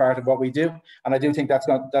huge part of what we do. And I do think that's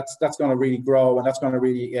going to really grow, and that's going to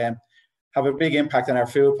really have a big impact on our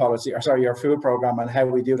food policy, our food program, and how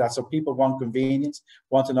we do that. So people want convenience,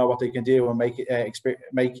 want to know what they can do, and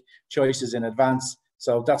make choices in advance.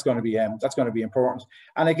 So that's going to be important.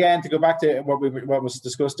 And again, to go back to what was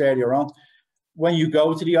discussed earlier on, when you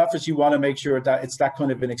go to the office, you want to make sure that it's that kind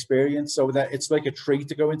of an experience, so that it's like a treat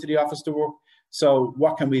to go into the office to work. So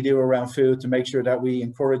what can we do around food to make sure that we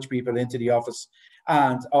encourage people into the office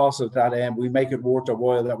and also that we make it worth their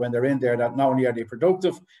while, that when they're in there, that not only are they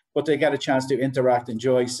productive, but they get a chance to interact,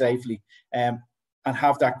 enjoy safely, and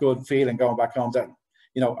have that good feeling going back home that,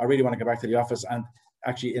 you know, I really want to get back to the office and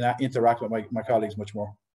actually interact with my colleagues much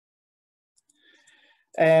more.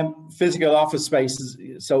 Physical office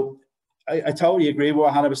spaces. So I totally agree with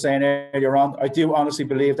what Hannah was saying earlier on. I do honestly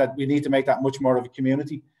believe that we need to make that much more of a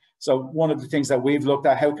community. So one of the things that we've looked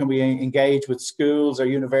at, how can we engage with schools or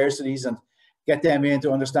universities and get them in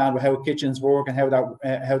to understand how kitchens work and how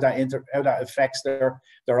that affects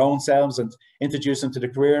their own selves, and introduce them to the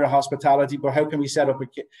career of hospitality. But how can we set up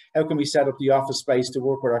the office space to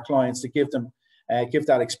work with our clients to give them give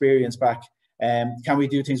that experience back? Can we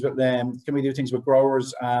do things with them? Can we do things with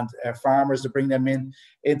growers and farmers to bring them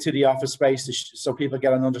into the office space so people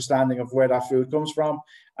get an understanding of where that food comes from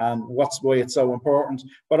and why it's so important?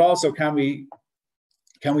 But also, can we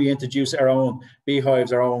introduce our own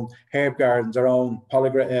beehives, our own herb gardens, our own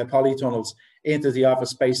polytunnels into the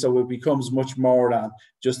office space, so it becomes much more than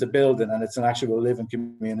just a building and it's an actual living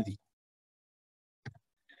community.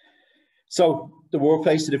 So the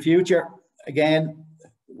workplace of the future, again,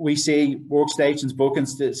 we see workstations,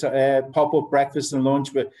 bookings, pop-up breakfast and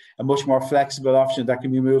lunch with a much more flexible option that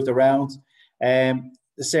can be moved around. The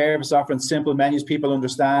service offering simple menus people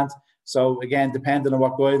understand. So again, depending on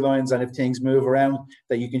what guidelines and if things move around,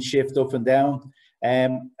 that you can shift up and down.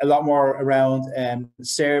 A lot more around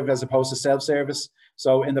serve as opposed to self-service.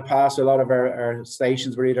 So in the past, a lot of our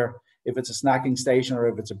stations were either, if it's a snacking station or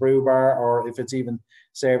if it's a brew bar or if it's even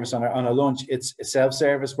service on a lunch, it's a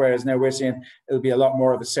self-service, whereas now we're seeing it'll be a lot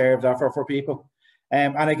more of a served offer for people.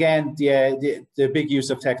 And again, the big use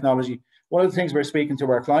of technology. One of the things we're speaking to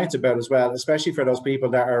our clients about as well, especially for those people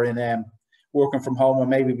that are in working from home and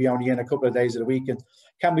maybe be only in a couple of days of the week, and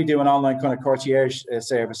can we do an online kind of concierge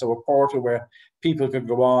service, so a portal where people could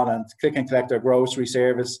go on and click and collect their grocery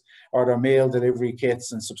service or their meal delivery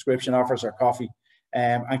kits and subscription offers or coffee,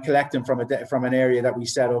 and collect them from an area that we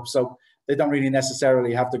set up, so they don't really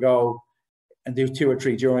necessarily have to go and do 2 or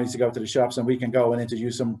 3 journeys to go to the shops, and we can go and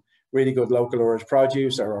introduce some really good local Irish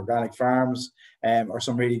produce or organic farms, or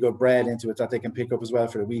some really good bread into it that they can pick up as well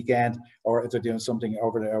for the weekend, or if they're doing something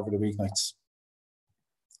over the weeknights.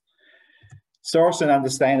 Sourcing and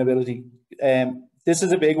sustainability. This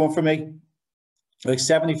is a big one for me. Like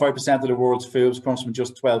 75% of the world's food comes from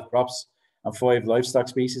just 12 crops and 5 livestock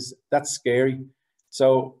species. That's scary.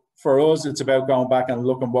 So for us, it's about going back and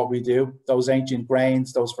looking what we do. Those ancient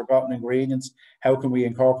grains, those forgotten ingredients, how can we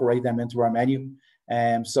incorporate them into our menu,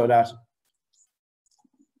 so that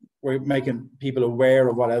we're making people aware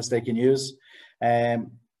of what else they can use.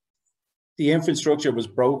 The infrastructure was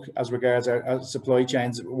broke as regards our supply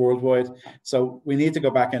chains worldwide. So we need to go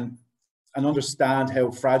back and understand how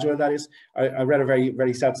fragile that is. I read a very,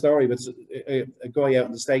 very sad story with a guy out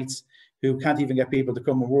in the States who can't even get people to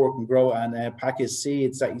come and work and grow and pack his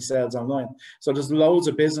seeds that he sells online. So there's loads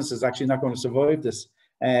of businesses actually not going to survive this.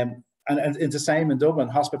 And it's the same in Dublin.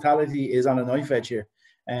 Hospitality is on a knife edge here.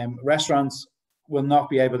 Restaurants will not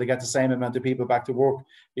be able to get the same amount of people back to work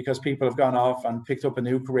because people have gone off and picked up a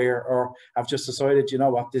new career or have just decided, you know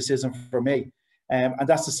what, this isn't for me. And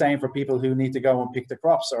that's the same for people who need to go and pick the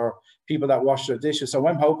crops or people that wash their dishes. So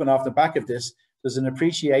I'm hoping off the back of this, there's an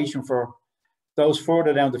appreciation for those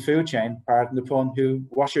further down the food chain, pardon the pun, who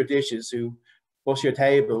wash your dishes, who wash your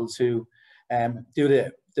tables, who do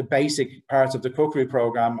the basic parts of the cookery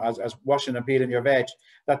program as washing and peeling your veg,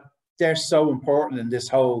 that they're so important in this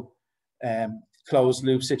whole closed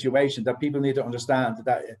loop situation, that people need to understand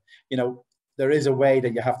that, you know, there is a way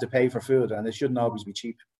that you have to pay for food and it shouldn't always be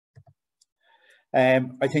cheap.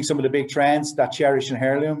 I think some of the big trends that cherish and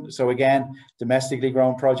heirloom. So again, domestically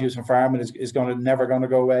grown produce and farming is never going to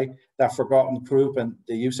go away. That forgotten group and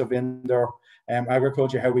the use of indoor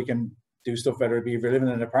agriculture, how we can do stuff, whether it be if you're living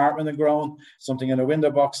in an apartment and growing something in the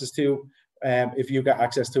window boxes too, if you've got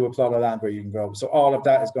access to a plot of land where you can grow. So all of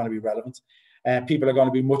that is going to be relevant. People are going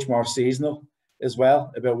to be much more seasonal as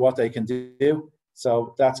well about what they can do.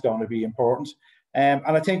 So that's going to be important. And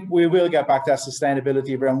I think we will get back to that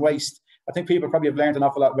sustainability around waste. I think people probably have learned an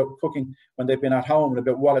awful lot about cooking when they've been at home and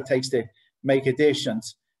about what it takes to make a dish and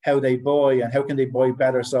how they buy and how can they buy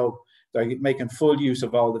better so they're making full use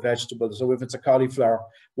of all the vegetables. So if it's a cauliflower,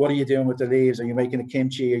 what are you doing with the leaves? Are you making a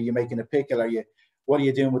kimchi? Are you making a pickle? What are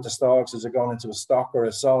you doing with the stalks? Is it going into a stock or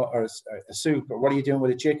a soup? Or what are you doing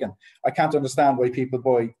with a chicken? I can't understand why people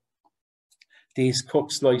buy these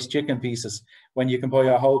cooked sliced chicken pieces when you can buy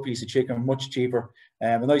a whole piece of chicken much cheaper.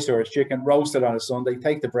 A nice Irish chicken, roasted on a Sunday,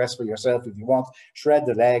 take the breast for yourself if you want, shred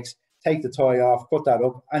the legs, take the thigh off, cut that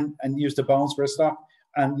up and use the bones for a stock,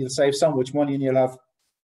 and you'll save so much money and you'll have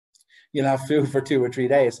you'll have food for 2 or 3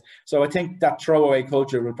 days. So I think that throwaway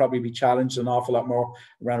culture will probably be challenged an awful lot more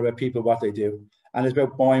around about people, what they do. And it's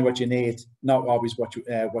about buying what you need, not always what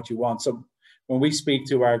you want. So when we speak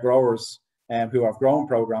to our growers who have grown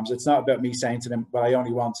programs, it's not about me saying to them, well, I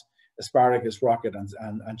only want asparagus, rocket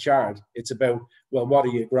and chard. It's about, well, what are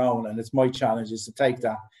you growing? And it's my challenge is to take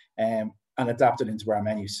that and adapt it into our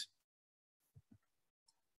menus.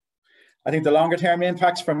 I think the longer term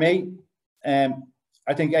impacts for me,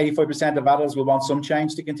 I think 85% of adults will want some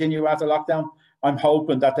change to continue after lockdown. I'm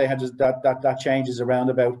hoping that they have that changes around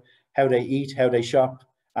about how they eat, how they shop,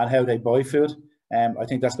 and how they buy food. I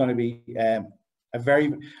think that's going to be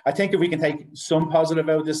I think if we can take some positive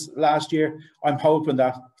out of this last year, I'm hoping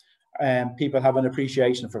that people have an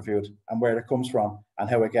appreciation for food and where it comes from and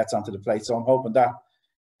how it gets onto the plate. So I'm hoping that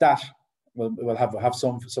will have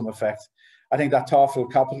some effect. I think that thoughtful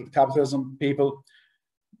capitalism, people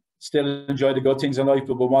still enjoy the good things in life,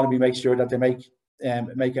 but we want to make sure that they make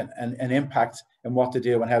an impact in what they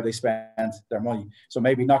do and how they spend their money. So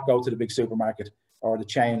maybe not go to the big supermarket or the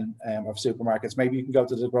chain of supermarkets. Maybe you can go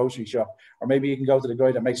to the grocery shop, or maybe you can go to the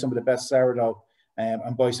guy that makes some of the best sourdough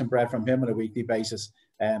and buy some bread from him on a weekly basis.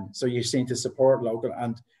 So you seem to support local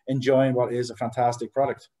and enjoying what is a fantastic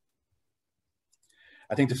product.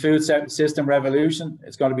 I think the food system revolution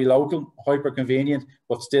is going to be local, hyper convenient,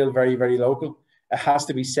 but still very, very local. It has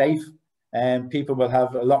to be safe, and people will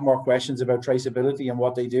have a lot more questions about traceability and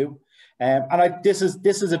what they do. This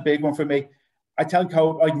is a big one for me. I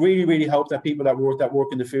really, really hope that people that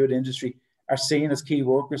work in the food industry are seen as key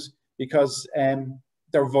workers, because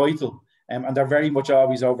they're vital and they're very much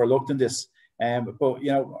always overlooked in this. But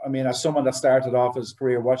you know, I mean, as someone that started off his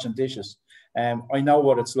career washing dishes, I know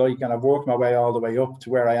what it's like, and I've worked my way all the way up to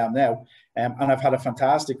where I am now, and I've had a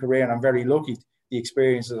fantastic career, and I'm very lucky the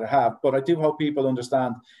experiences I have. But I do hope people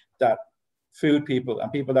understand that food people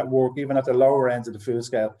and people that work even at the lower ends of the food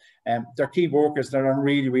scale, they're key workers that are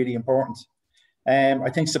really, really important. I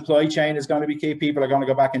think supply chain is going to be key. People are going to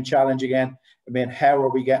go back and challenge again. I mean, how are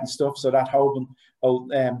we getting stuff? So that whole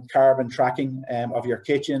carbon tracking of your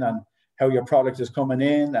kitchen and how your product is coming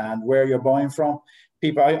in and where you're buying from.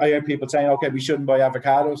 I hear people saying, okay, we shouldn't buy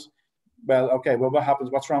avocados. Well, okay, well, what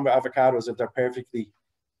happens? What's wrong with avocados if they're perfectly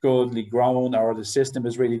goodly grown, or the system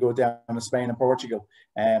is really good down in Spain and Portugal?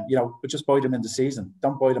 You know, but just buy them in the season.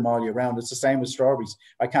 Don't buy them all year round. It's the same with strawberries.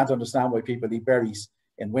 I can't understand why people eat berries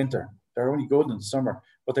in winter. They're only good in the summer,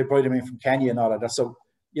 but they buy them in from Kenya and all of that. So,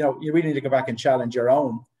 you know, you really need to go back and challenge your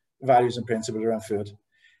own values and principles around food.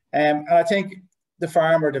 And I think the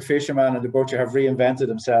farmer, the fisherman, and the butcher have reinvented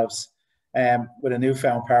themselves with a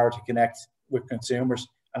newfound power to connect with consumers.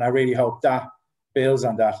 And I really hope that builds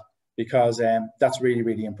on that, because that's really,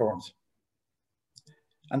 really important.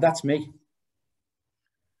 And that's me.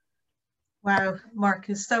 Wow, Mark,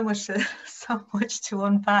 there's so much to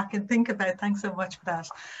unpack and think about. Thanks so much for that.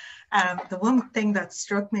 The one thing that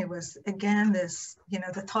struck me was, again, this, you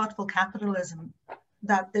know, the thoughtful capitalism,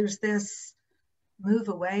 that there's this move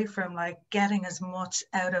away from like getting as much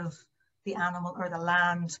out of the animal or the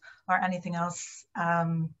land or anything else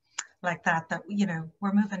like that, you know,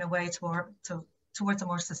 we're moving away towards a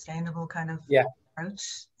more sustainable kind of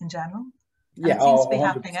approach in general. And it seems to be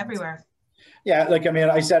happening everywhere. Yeah, like, I mean,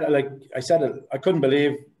 I said it, I couldn't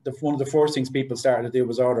believe one of the first things people started to do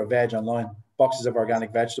was order veg online, boxes of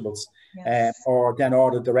organic vegetables, or then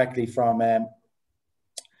order directly from a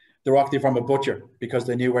butcher, because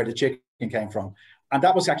they knew where the chicken came from. And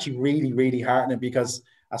that was actually really, really heartening, because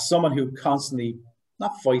as someone who constantly,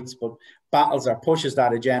 not fights, but battles or pushes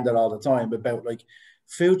that agenda all the time about, like,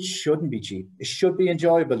 food shouldn't be cheap. It should be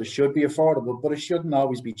enjoyable. It should be affordable, but it shouldn't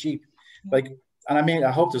always be cheap. Like, and I mean,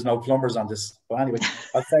 I hope there's no plumbers on this, but anyway,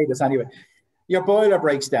 I'll say this anyway. Your boiler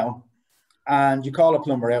breaks down and you call a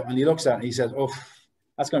plumber out and he looks at it and he says, oh,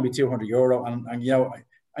 that's going to be €200. And you know,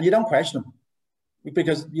 and you don't question him,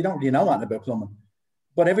 because you don't really know anything about plumbing.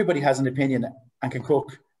 But everybody has an opinion and can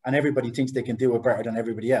cook, and everybody thinks they can do it better than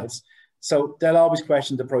everybody else. So they'll always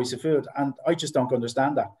question the price of food. And I just don't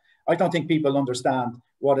understand that. I don't think people understand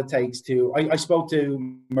what it takes to... I spoke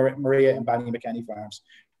to Maria in Ballymckenny Farms,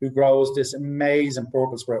 who grows this amazing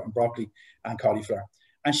purple sprout and broccoli and cauliflower.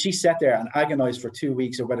 And she sat there and agonized for 2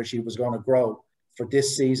 weeks of whether she was going to grow for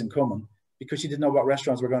this season coming, because she didn't know what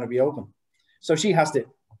restaurants were going to be open. So she has to,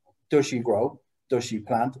 does she grow? Does she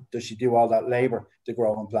plant? Does she do all that labor to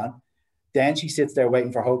grow and plant? Then she sits there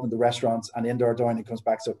waiting for hoping the restaurants and indoor dining comes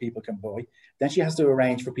back so people can buy. Then she has to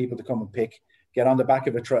arrange for people to come and pick, get on the back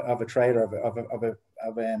of a trailer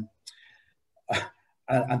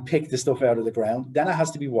and pick the stuff out of the ground. Then it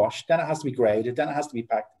has to be washed. Then it has to be graded. Then it has to be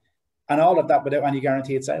packed. And all of that without any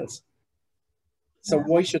guaranteed sales. So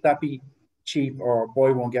why should that be cheap or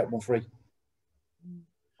buy one, get one free?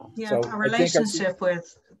 Yeah, So our relationship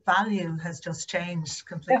with value has just changed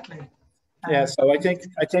completely. Yeah, so I think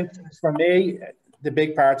for me, the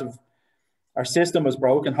big part of our system was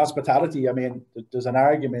broken. Hospitality, I mean, there's an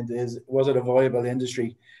argument was it a viable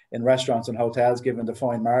industry in restaurants and hotels given the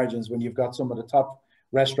fine margins when you've got some of the top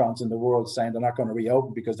restaurants in the world saying they're not going to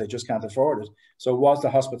reopen because they just can't afford it. So was the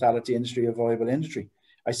hospitality industry a viable industry?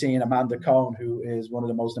 I seen Amanda Cohn, who is one of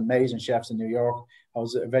the most amazing chefs in New York,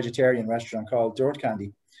 has a vegetarian restaurant called Dirt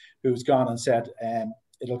Candy, who's gone and said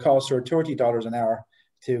it'll cost her $30 an hour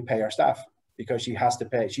to pay her staff because she has to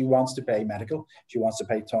pay. She wants to pay medical. She wants to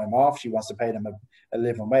pay time off. She wants to pay them a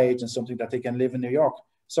living wage and something that they can live in New York.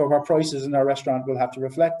 So her prices in her restaurant will have to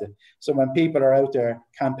reflect it. So when people are out there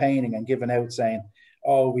campaigning and giving out saying,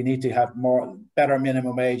 oh, we need to have better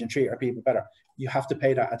minimum wage and treat our people better, you have to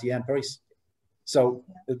pay that at the end price. So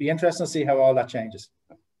it'll be interesting to see how all that changes.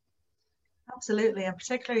 Absolutely, and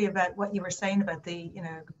particularly about what you were saying about the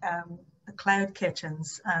cloud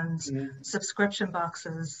kitchens and subscription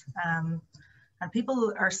boxes. And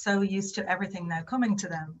people are so used to everything now coming to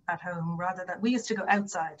them at home, rather than we used to go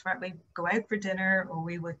outside, right? We'd go out for dinner, or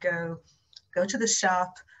we would go to the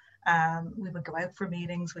shop. We would go out for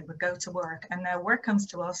meetings. We would go to work, and now work comes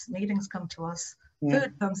to us, meetings come to us,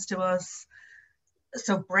 food comes to us.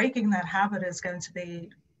 So breaking that habit is going to be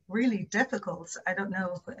really difficult. I don't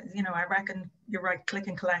know, I reckon you're right, click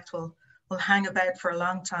and collect will hang about for a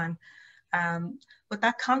long time. But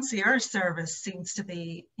that concierge service seems to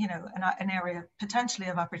be, an area potentially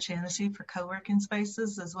of opportunity for co-working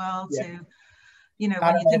spaces as well. Yeah. To,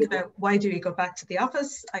 when you think about why do you go back to the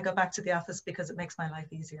office? I go back to the office because it makes my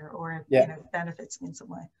life easier, or it benefits me in some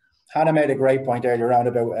way. Hannah made a great point earlier on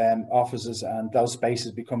about offices and those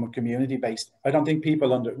spaces becoming community-based. I don't think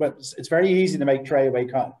people it's very easy to make throwaway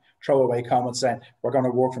comments saying we're going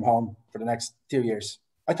to work from home for the next 2 years.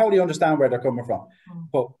 I totally understand where they're coming from,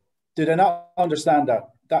 but do they not understand that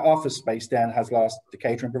office space then has lost the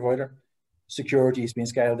catering provider, security is being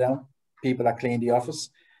scaled down, people that clean the office,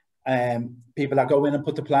 people that go in and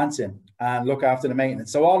put the plants in and look after the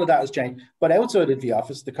maintenance. So all of that has changed. But outside of the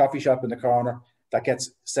office, the coffee shop in the corner that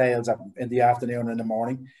gets sales in the afternoon and in the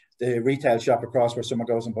morning, the retail shop across where someone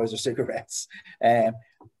goes and buys their cigarettes,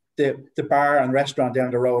 the bar and restaurant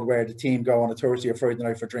down the road where the team go on a Thursday or Friday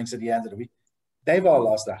night for drinks at the end of the week, they've all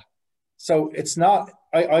lost that. So it's not,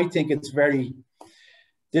 I think it's very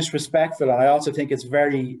disrespectful, and I also think it's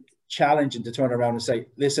very challenging to turn around and say,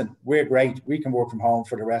 listen, we're great, we can work from home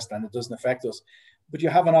for the rest and it doesn't affect us. But you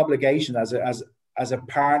have an obligation as a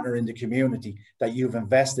partner in the community that you've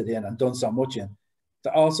invested in and done so much in,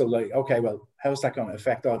 to also like, okay, well, how's that going to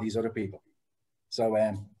affect all these other people? So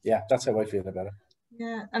yeah, that's how I feel about it.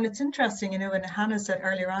 Yeah, and it's interesting, when Hannah said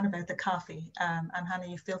earlier on about the coffee, and Hannah,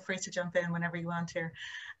 you feel free to jump in whenever you want here.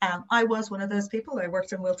 I was one of those people. I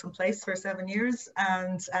worked in Wilton Place for 7 years,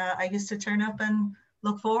 and I used to turn up and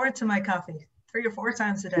look forward to my coffee 3 or 4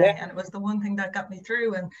 times a day, and it was the one thing that got me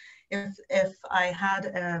through. And if I had,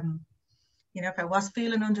 if I was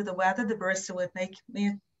feeling under the weather, the barista would make me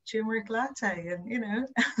a turmeric latte, and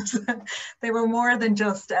they were more than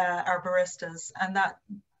just our baristas. And that,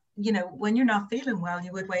 when you're not feeling well,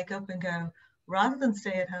 you would wake up and go, rather than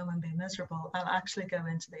stay at home and be miserable, I'll actually go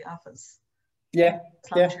into the office. Yeah.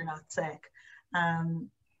 As long as you're not sick.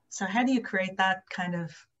 So how do you create that kind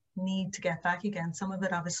of need to get back again? Some of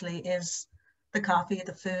it obviously is the coffee,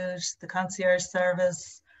 the food, the concierge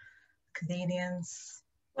service, convenience.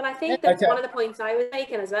 Well, I think that one of the points I was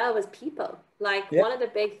making as well was people. Like one of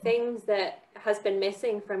the big things that has been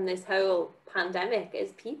missing from this whole pandemic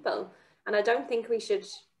is people. And I don't think we should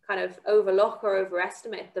kind of overlook or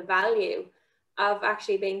overestimate the value of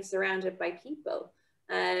actually being surrounded by people.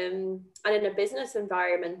 And in a business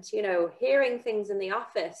environment, hearing things in the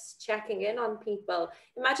office, checking in on people.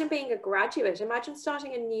 Imagine being a graduate, imagine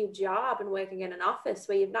starting a new job and working in an office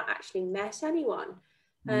where you've not actually met anyone.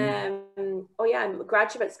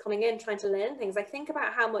 Graduates coming in, trying to learn things. I think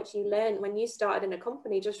about how much you learn when you started in a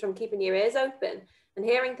company just from keeping your ears open and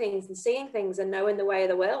hearing things and seeing things and knowing the way of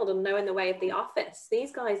the world and knowing the way of the office.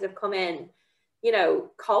 These guys have come in,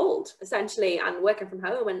 cold essentially, and working from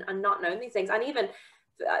home and not knowing these things. And even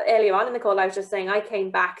earlier on in the call, I was just saying I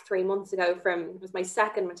came back 3 months ago it was my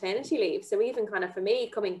second maternity leave. So even kind of for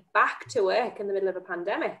me, coming back to work in the middle of a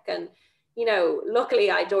pandemic, and luckily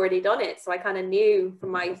I'd already done it. So I kind of knew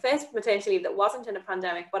from my first maternity leave that wasn't in a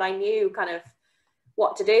pandemic, but I knew kind of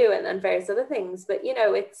what to do and various other things. But,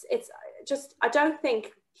 it's just, I don't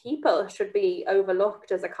think people should be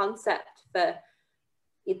overlooked as a concept for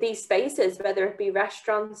these spaces, whether it be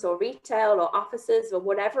restaurants or retail or offices or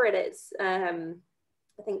whatever it is.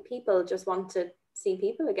 I think people just want to see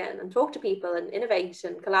people again and talk to people and innovate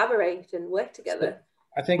and collaborate and work together.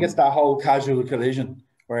 I think it's that whole casual collision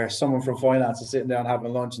where someone from finance is sitting down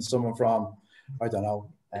having lunch and someone from, I don't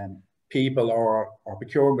know, people or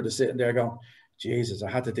procurement is sitting there going, Jesus,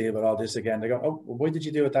 I had to deal with all this again. They go, oh, well, why did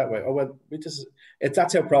you do it that way? Oh, well,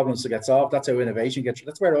 that's how problems get solved. That's how innovation gets,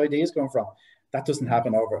 that's where ideas come from. That doesn't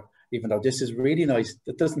happen over, even though this is really nice,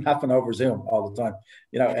 that doesn't happen over Zoom all the time.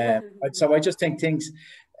 You know, so I just think things,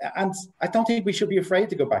 and I don't think we should be afraid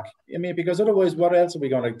to go back. I mean, because otherwise, what else are we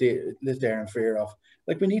going to live there in fear of?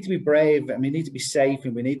 Like, we need to be brave, and we need to be safe,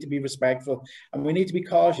 and we need to be respectful, and we need to be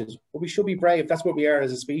cautious. But we should be brave. That's what we are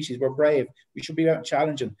as a species. We're brave. We should be out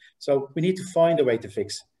challenging. So we need to find a way to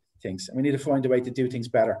fix things, and we need to find a way to do things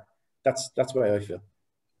better. That's the way I feel.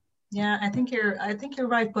 Yeah, I think you're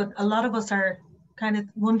right. But a lot of us are kind of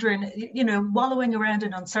wondering, you know, wallowing around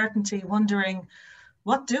in uncertainty, wondering,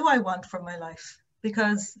 what do I want from my life?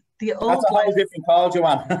 Because the old That's a whole different call,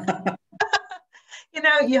 Joanne. You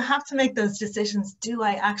know, you have to make those decisions. Do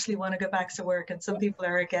I actually want to go back to work? And some people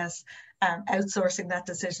are, I guess, outsourcing that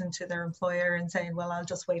decision to their employer and saying, well, I'll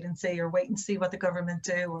just wait and see, or wait and see what the government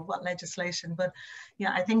do or what legislation. But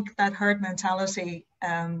yeah, I think that herd mentality.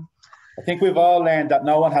 I think we've all learned that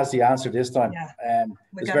no one has the answer this time. Yeah,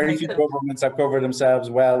 there's very few governments that cover themselves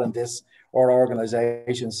well in this, or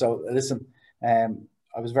organisations. So listen,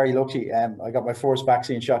 I was very lucky. I got my first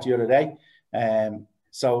vaccine shot the other day.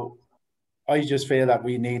 So I just feel that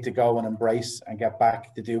we need to go and embrace and get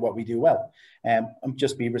back to do what we do well. And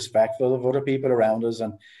just be respectful of other people around us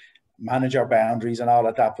and manage our boundaries and all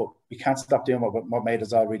of that. But we can't stop doing what made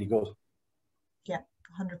us all really good. Yeah,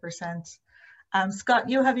 100%. Scott,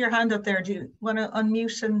 you have your hand up there. Do you want to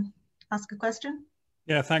unmute and ask a question?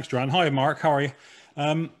 Yeah, thanks, Joanne. Hi, Mark. How are you?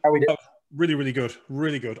 How are we doing? Really, really good.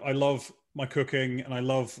 Really good. I love my cooking and I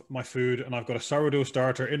love my food, and I've got a sourdough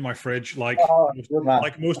starter in my fridge like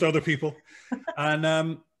most other people. And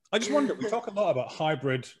I just wonder, we talk a lot about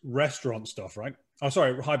hybrid restaurant stuff, right? Oh,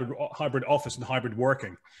 sorry, hybrid office and hybrid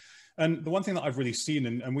working. And the one thing that I've really seen,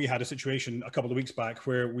 and we had a situation a couple of weeks back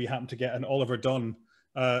where we happened to get an Oliver Dunn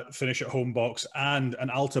finish at home box and an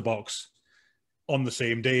Alta box on the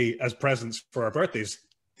same day as presents for our birthdays.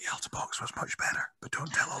 The Alta box was much better, but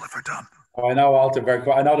don't tell Oliver Dunn. Oh, I know Alta very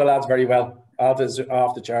well. I know the lads very well. Alta's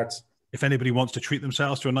off the charts. If anybody wants to treat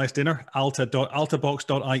themselves to a nice dinner,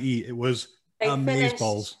 altabox.ie. It was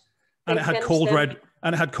amazeballs. And it had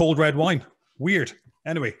cold red wine. Weird.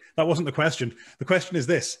 Anyway, that wasn't the question. The question is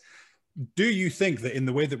this. Do you think that in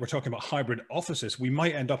the way that we're talking about hybrid offices, we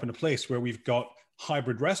might end up in a place where we've got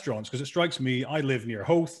hybrid restaurants? Because it strikes me, I live near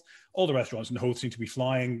Howth. All the restaurants in Howth seem to be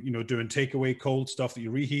flying, you know, doing takeaway cold stuff that you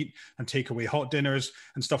reheat and takeaway hot dinners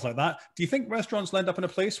and stuff like that. Do you think restaurants will end up in a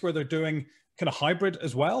place where they're doing kind of hybrid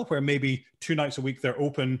as well, where maybe 2 nights a week they're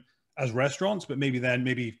open as restaurants, but maybe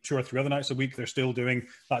 2 or 3 other nights a week they're still doing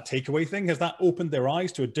that takeaway thing? Has that opened their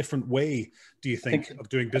eyes to a different way, do you think, of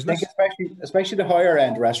doing business? I think especially the higher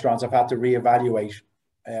end restaurants have had to reevaluate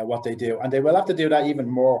what they do, and they will have to do that even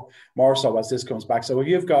more so as this comes back. So if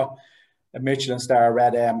you've got a Michelin star,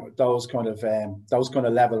 Red M, those kind of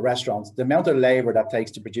level restaurants, the amount of labor that takes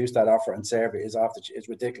to produce that offer and serve it is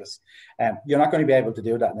ridiculous. You're not going to be able to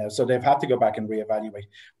do that now. So they've had to go back and reevaluate.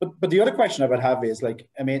 But the other question I would have is, like,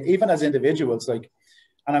 I mean, even as individuals, like,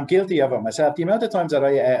 and I'm guilty of it myself, the amount of times that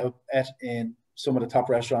I ate in some of the top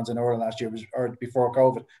restaurants in Ireland last year or before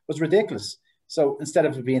COVID was ridiculous. So instead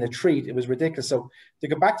of it being a treat, it was ridiculous. So to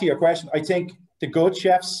go back to your question, I think the good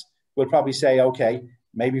chefs will probably say, okay,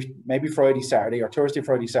 maybe Friday, Saturday, or Thursday,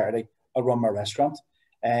 Friday, Saturday, I'll run my restaurant.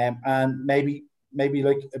 And maybe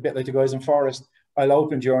like a bit like the guys in Forest, I'll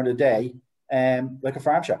open during the day like a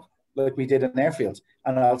farm shop, like we did in Airfield.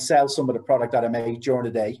 And I'll sell some of the product that I make during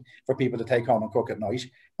the day for people to take home and cook at night.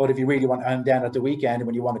 But if you really want, and then at the weekend,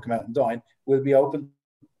 when you want to come out and dine, we'll be open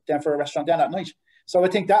then for a restaurant then at night. So I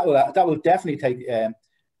think that will definitely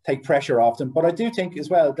take pressure off them. But I do think as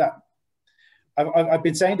well that I've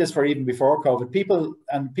been saying this for even before COVID. People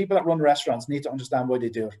that run restaurants need to understand why they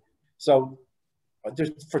do it. So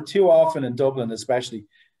for too often in Dublin, especially,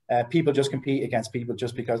 people just compete against people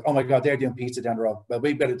just because, oh my God, they're doing pizza down the road. Well,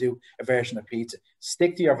 we better do a version of pizza.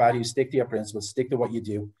 Stick to your values, stick to your principles, stick to what you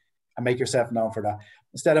do, and make yourself known for that.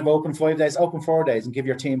 Instead of open 5 days, open 4 days, and give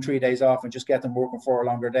your team 3 days off and just get them working 4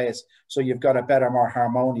 longer days. So you've got a better, more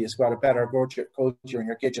harmonious, got a better culture in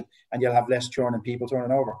your kitchen, and you'll have less churn and people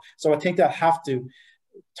turning over. So I think they'll have to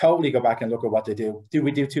totally go back and look at what they do. Do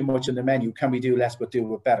we do too much in the menu? Can we do less but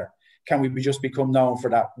do it better? Can we just become known for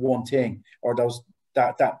that one thing or those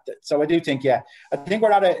that? So I do think, yeah, I think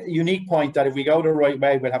we're at a unique point that if we go the right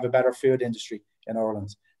way, we'll have a better food industry in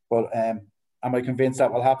Ireland. But Am I convinced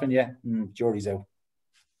that will happen? Yeah, jury's out.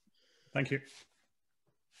 Thank you.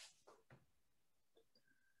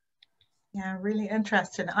 Yeah, really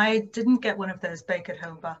interesting. I didn't get one of those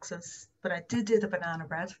bake-at-home boxes, but I did do the banana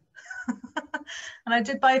bread. And I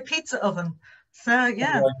did buy a pizza oven. So,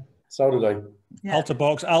 yeah. So did I. Yeah.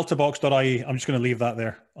 Altabox.ie. I'm just going to leave that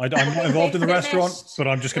there. I'm not involved in the restaurant, but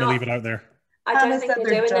I'm just going to leave it out there. I don't think they're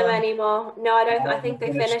doing them anymore. No, I don't. I think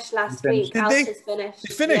they finished last week. Alta's is finished.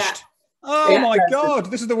 They finished? Yeah. Oh my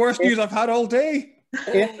God. This is the worst news I've had all day.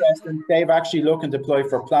 Interesting. They've actually looking to apply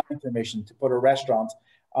for planning permission to put a restaurant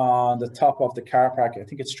on the top of the car park. I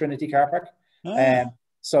think it's Trinity Car Park.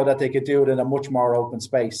 So that they could do it in a much more open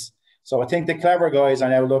space. So I think the clever guys are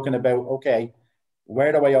now looking about, okay,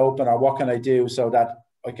 where do I open, or what can I do so that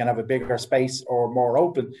I can have a bigger space or more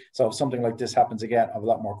open? So if something like this happens again, I have a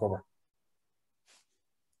lot more cover.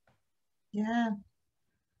 Yeah.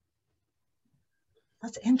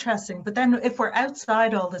 That's interesting. But then if we're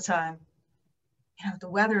outside all the time, you know, the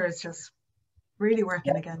weather is just really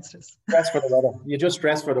working against us. Stress for the weather. You just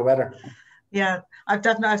stress for the weather. Yeah,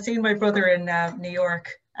 I've seen my brother in New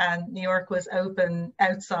York, and New York was open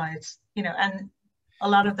outside, you know, and a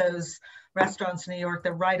lot of those restaurants in New York,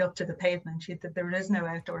 they're right up to the pavement. There is no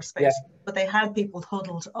outdoor space, but they had people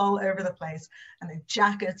huddled all over the place, and they had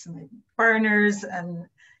jackets and they had burners, and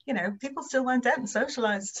you know, people still went out and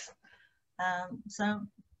socialized. So,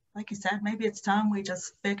 like you said, maybe it's time we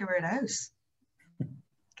just figure it out,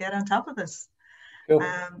 get on top of this. Cool.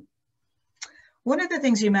 One of the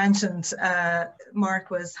things you mentioned, Mark,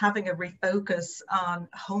 was having a refocus on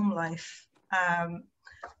home life, and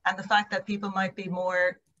the fact that people might be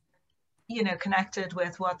more, you know, connected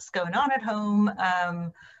with what's going on at home,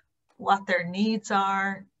 what their needs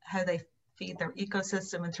are, how they feed their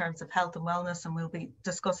ecosystem in terms of health and wellness. And we'll be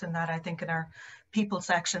discussing that, I think, in our people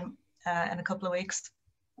section in a couple of weeks.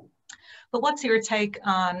 But what's your take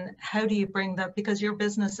on how do you bring that, because your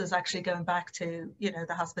business is actually going back to, you know,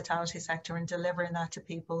 the hospitality sector and delivering that to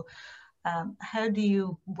people. How do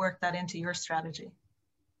you work that into your strategy?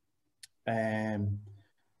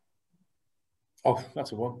 Oh,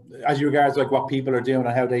 that's a one. As regards like what people are doing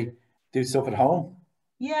and how they do stuff at home.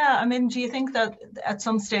 Yeah, I mean, do you think that at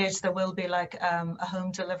some stage there will be like a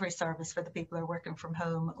home delivery service for the people who are working from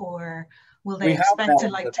home, or will they expect to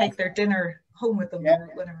like take their dinner home with them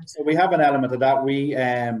or whatever? So we have an element of that. We,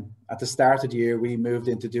 at the start of the year, we moved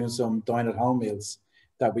into doing some dine at home meals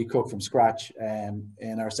that we cook from scratch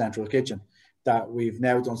in our central kitchen. That we've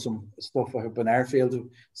now done some stuff up in Airfield,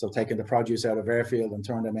 so taking the produce out of Airfield and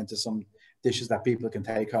turn them into some dishes that people can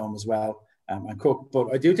take home as well and cook.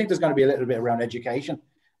 But I do think there's going to be a little bit around education.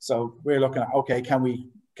 So we're looking at, okay, can we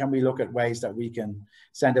look at ways that we can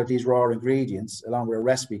send out these raw ingredients along with a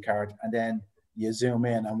recipe card, and then you zoom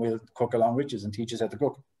in and we'll cook along with you and teach us how to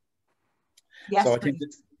cook. Yes, so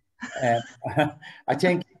I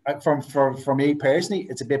think for me personally,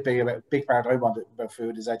 it's a big part I want about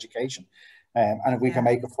food is education. And if we can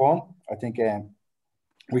make it fun, I think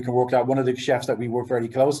we can work out. One of the chefs that we work very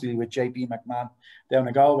closely with, JP McMahon down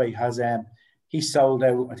in Galway, has he's sold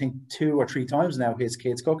out, I think 2 or 3 times now, his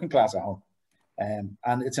kids' cooking class at home.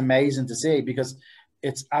 And it's amazing to see, because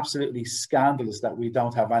it's absolutely scandalous that we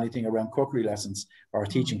don't have anything around cookery lessons or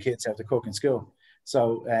teaching kids how to cook in school.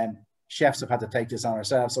 So chefs have had to take this on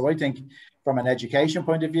ourselves. So I think from an education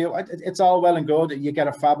point of view, it's all well and good. You get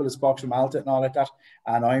a fabulous box from Alta and all like that,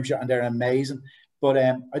 and I'm sure, and they're amazing. But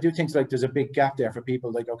I do think like there's a big gap there for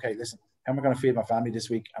people like, okay, listen, how am I going to feed my family this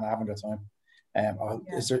week and I haven't got time?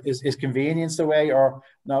 Is convenience the way, or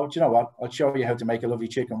no, do you know what? I'll show you how to make a lovely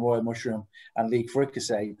chicken royal mushroom and leek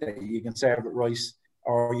fricassee that you can serve with rice,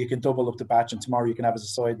 or you can double up the batch and tomorrow you can have as a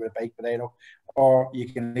side with a baked potato, or you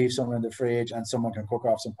can leave some in the fridge and someone can cook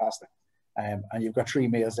off some pasta. And you've got 3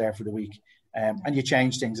 meals there for the week. And you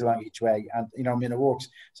change things along each way, and you know, I mean, it works.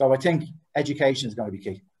 So I think education is going to be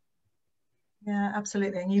key. Yeah,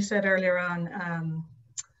 absolutely. And you said earlier on,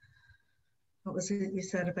 what was it you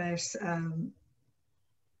said about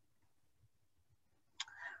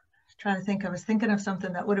trying to think, I was thinking of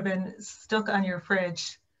something that would have been stuck on your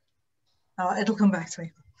fridge. Oh, it'll come back to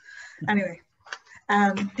me. Anyway,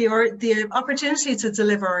 the opportunity to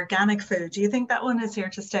deliver organic food, do you think that one is here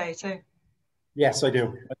to stay too? Yes, I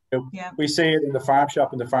do. Yeah. We see it in the farm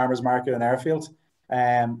shop, in the farmers market in Airfield.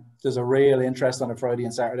 There's a real interest on a Friday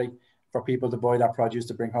and Saturday for people to buy that produce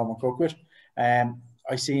to bring home and cook with.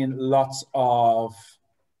 I've seen lots of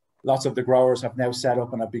the growers have now set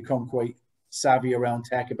up and have become quite savvy around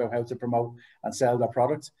tech about how to promote and sell their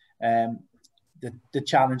product. The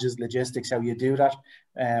challenge is logistics, how you do that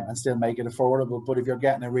and still make it affordable. But if you're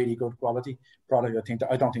getting a really good quality product,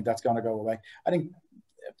 I don't think that's going to go away. I think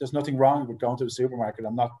there's nothing wrong with going to the supermarket.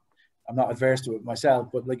 I'm not adverse to it myself,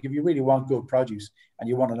 but like if you really want good produce and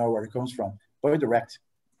you want to know where it comes from, buy direct.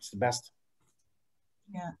 It's the best.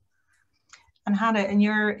 Yeah. And Hannah, in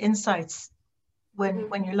your insights,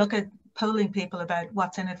 when you look at polling people about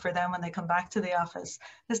what's in it for them when they come back to the office,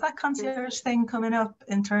 is that concierge thing coming up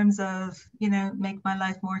in terms of, you know, make my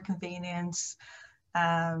life more convenient,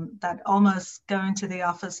 that almost going to the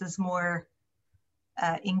office is more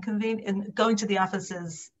inconvenient, and going to the office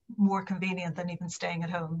is more convenient than even staying at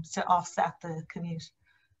home to offset the commute?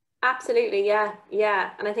 Absolutely,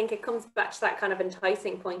 yeah. And I think it comes back to that kind of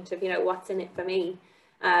enticing point of, you know, what's in it for me.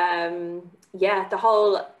 Yeah, the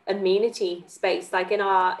whole amenity space, like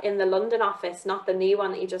in the London office, not the new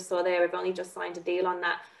one that you just saw there, we've only just signed a deal on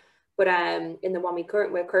that, but in the one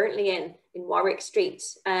we're currently in Warwick Street,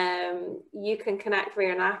 you can connect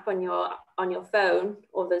via an app on your phone,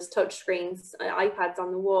 or there's touch screens, iPads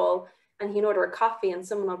on the wall, and you can order a coffee and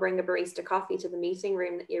someone will bring a barista coffee to the meeting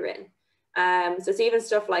room that you're in. So it's even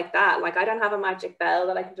stuff like that. Like, I don't have a magic bell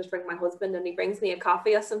that I can just bring my husband and he brings me a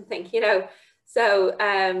coffee or something, you know. So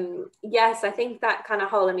yes, I think that kind of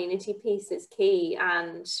whole amenity piece is key.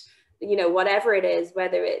 And, you know, whatever it is,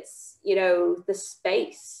 whether it's, you know, the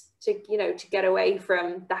space to, you know, to get away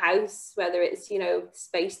from the house, whether it's, you know,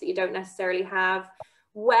 space that you don't necessarily have.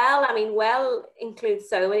 Well, I mean, well includes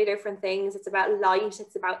so many different things. It's about light,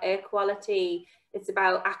 it's about air quality, it's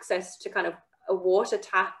about access to kind of a water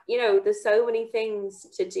tap. You know, there's so many things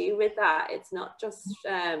to do with that. It's not just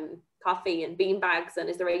coffee and bean bags, and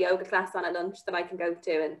is there a yoga class on at lunch that I can go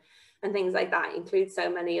to, and things like that. It includes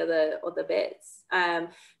so many other bits.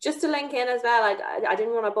 Just to link in as well, I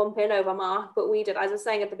didn't want to bump in over Mark, but we did, as I was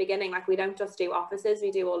saying at the beginning, like, we don't just do offices,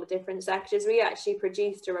 we do all the different sectors. We actually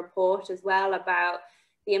produced a report as well about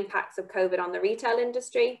the impacts of COVID on the retail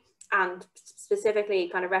industry, and specifically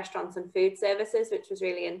kind of restaurants and food services, which was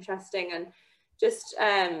really interesting. And just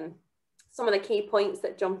some of the key points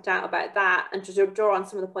that jumped out about that, and to draw on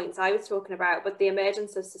some of the points I was talking about, but the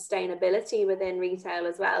emergence of sustainability within retail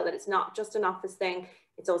as well, that it's not just an office thing,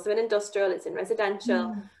 it's also in industrial, it's in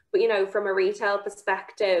residential. But, you know, from a retail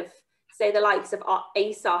perspective, say the likes of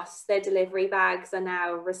ASOS, their delivery bags are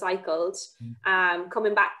now recycled.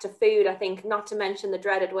 Coming back to food, I think, not to mention the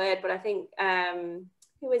dreaded word, but I think,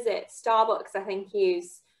 who is it? Starbucks, I think,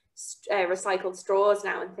 use recycled straws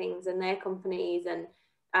now and things in their companies and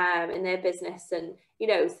in their business. And, you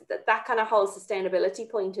know, that kind of whole sustainability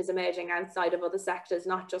point is emerging outside of other sectors,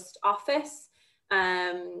 not just office.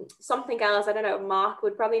 Something else, I don't know, Mark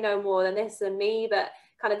would probably know more than this than me, but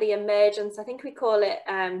kind of the emergence, I think we call it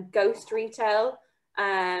ghost retail,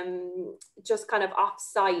 just kind of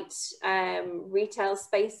off-site retail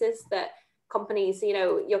spaces that companies, you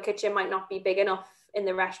know, your kitchen might not be big enough in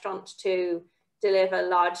the restaurant to deliver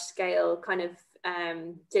large-scale kind of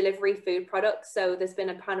delivery food products. So there's been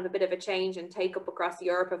a kind of a bit of a change in take up across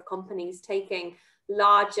Europe of companies taking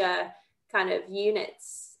larger kind of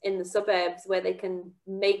units in the suburbs where they can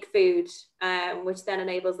make food, which then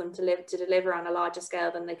enables them to deliver on a larger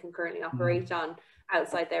scale than they can currently operate on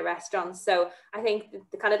outside their restaurants. So I think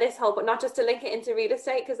the kind of this whole, but not just to link it into real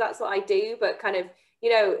estate, because that's what I do, but kind of, you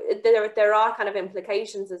know, there are kind of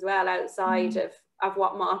implications as well outside of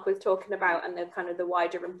what Mark was talking about, and the kind of the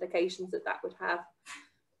wider implications that would have.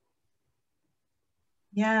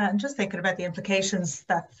 Yeah, and just thinking about the implications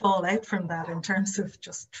that fall out from that in terms of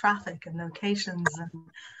just traffic and locations and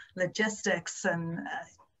logistics, and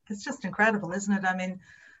it's just incredible, isn't it? I mean,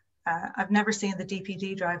 I've never seen the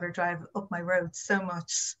DPD driver drive up my road so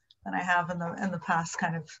much than I have in the past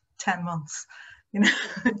kind of 10 months. You know,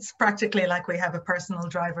 it's practically like we have a personal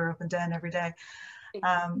driver up and down every day.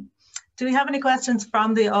 Do we have any questions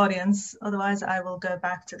from the audience? Otherwise, I will go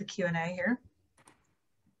back to the Q&A here.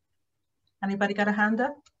 Anybody got a hand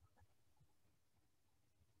up?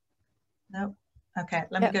 No? Okay,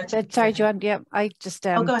 let me go to... Sorry, Joanne. Yeah, I just...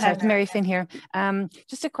 go ahead. Sorry, Mary Finn here.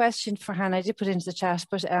 Just a question for Hannah. I did put it into the chat,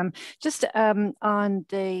 but just on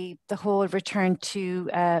the whole return to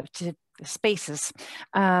spaces.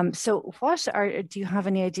 So do you have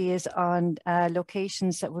any ideas on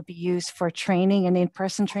locations that would be used for training and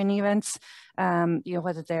in-person training events? You know,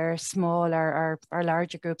 whether they're small or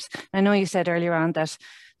larger groups. I know you said earlier on that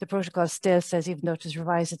the protocol still says, even though it was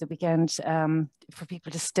revised at the weekend, for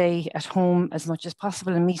people to stay at home as much as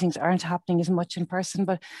possible, and meetings aren't happening as much in person.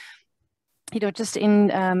 But, you know, just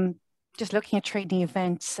in just looking at training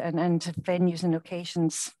events and venues and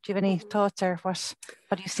locations, do you have any thoughts, or what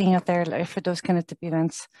are you seeing out there for those kind of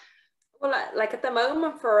events? Well, like at the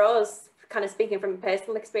moment for us, kind of speaking from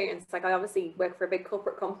personal experience, like I obviously work for a big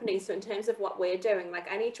corporate company, so in terms of what we're doing, like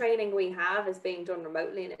any training we have is being done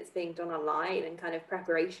remotely and it's being done online and kind of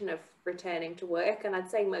preparation of returning to work. And I'd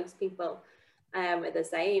say most people are the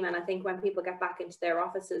same, and I think when people get back into their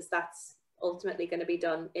offices, that's ultimately going to be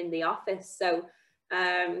done in the office. So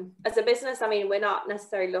as a business, I mean, we're not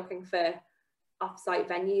necessarily looking for off-site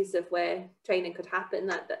venues of where training could happen.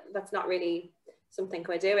 That's not really something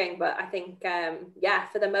we're doing, but I think yeah,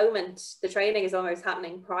 for the moment the training is almost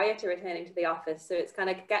happening prior to returning to the office, so it's kind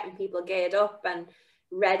of getting people geared up and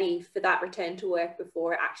ready for that return to work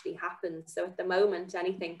before it actually happens. So at the moment,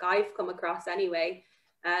 anything I've come across anyway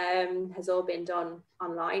has all been done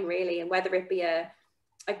online really, and whether it be a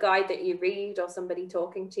guide that you read or somebody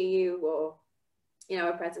talking to you or, you know,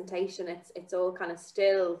 a presentation, it's all kind of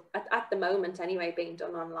still at the moment anyway being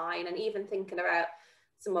done online. And even thinking about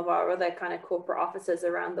some of our other kind of corporate offices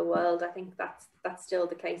around the world, I think that's still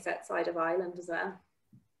the case outside of Ireland as well.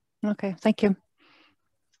 Okay, thank you.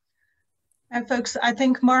 And folks, I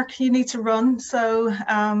think Mark, you need to run, so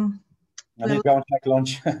I need to go and check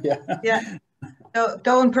lunch. Yeah.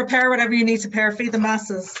 Go and prepare whatever you need to prepare, feed the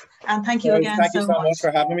masses. And thank you again. Thank you so much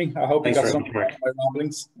for having me. I hope you got some of my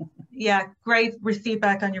ramblings. Yeah, great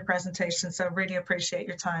feedback on your presentation. So really appreciate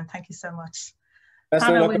your time. Thank you so much.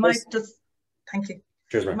 Hannah, we might just, thank you.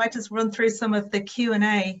 Cheers, we might just run through some of the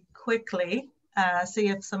Q&A quickly, see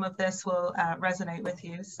if some of this will resonate with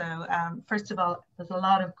you. So first of all, there's a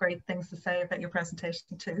lot of great things to say about your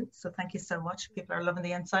presentation too. So thank you so much. People are loving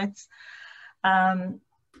the insights.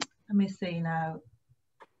 Let me see now.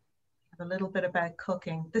 A little bit about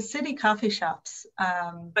cooking. The city coffee shops.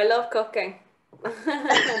 I love cooking.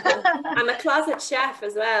 I'm a closet chef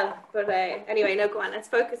as well. But anyway, no, go on. Let's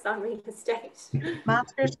focus on real estate.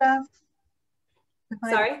 MasterChef.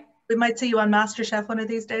 Sorry? We might see you on MasterChef one of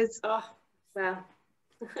these days. Oh, well.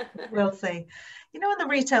 We'll see. You know, in the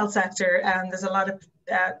retail sector, there's a lot of,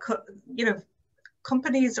 you know,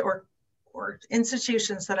 companies or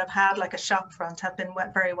institutions that have had like a shop front have been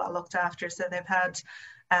very well looked after. So they've had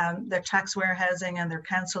their tax warehousing and their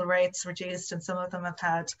council rates reduced, and some of them have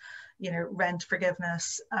had, you know, rent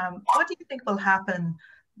forgiveness. What do you think will happen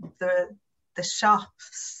the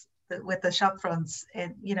shops with the shop fronts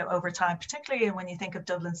in, you know, over time, particularly when you think of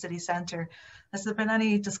Dublin city centre? Has there been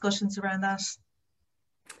any discussions around that?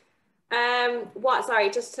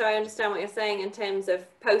 Sorry, just so I understand what you're saying in terms of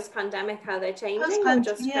post-pandemic, how they're changing?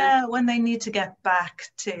 Yeah, when they need to get back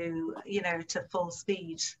to, you know, to full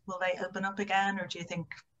speed, will they open up again, or do you think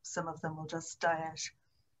some of them will just die out?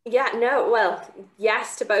 Yeah, no, well,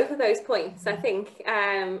 yes to both of those points. I think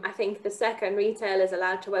the second retail is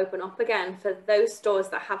allowed to open up again for those stores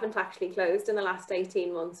that haven't actually closed in the last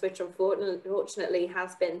 18 months, which unfortunately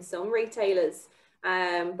has been some retailers.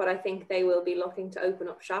 But I think they will be looking to open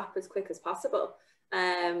up shop as quick as possible,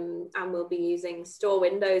 and we'll be using store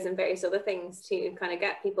windows and various other things to kind of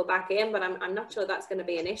get people back in. But I'm not sure that's going to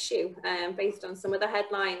be an issue, based on some of the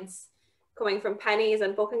headlines coming from pennies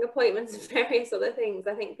and booking appointments and various other things.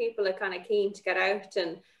 I think people are kind of keen to get out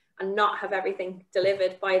and not have everything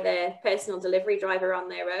delivered by their personal delivery driver on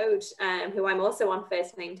their road, who I'm also on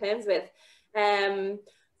first name terms with.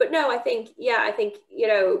 But no, I think, you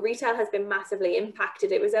know, retail has been massively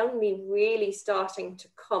impacted. It was only really starting to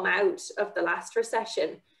come out of the last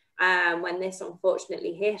recession when this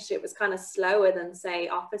unfortunately hit. It was kind of slower than, say,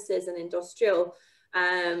 offices and industrial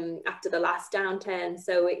after the last downturn.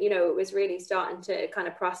 So, you know, it was really starting to kind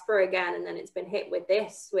of prosper again. And then it's been hit with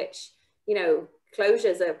this, which, you know,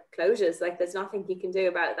 closures are closures. Like, there's nothing you can do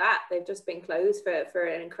about that. They've just been closed for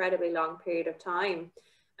an incredibly long period of time.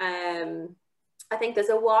 I think there's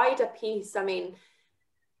a wider piece. I mean,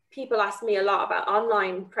 people ask me a lot about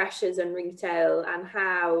online pressures and retail and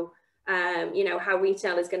how, you know, how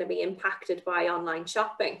retail is going to be impacted by online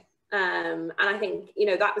shopping. And I think, you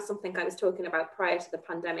know, that was something I was talking about prior to the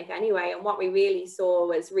pandemic anyway. And what we really saw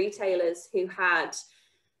was retailers who had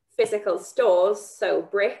physical stores, so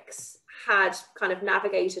bricks, had kind of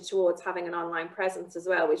navigated towards having an online presence as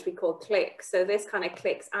well, which we call clicks. So this kind of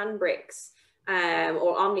clicks and bricks.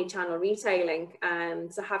 Or omni-channel retailing,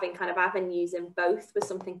 so having kind of avenues in both was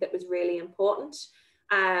something that was really important,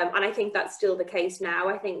 and I think that's still the case now.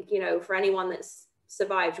 I think, you know, for anyone that's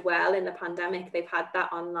survived well in the pandemic, they've had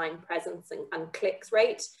that online presence and clicks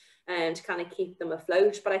rate to kind of keep them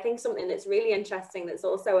afloat. But I think something that's really interesting that's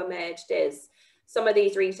also emerged is some of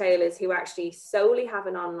these retailers who actually solely have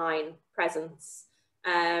an online presence,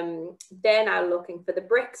 they're now looking for the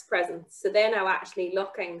bricks presence. So they're now actually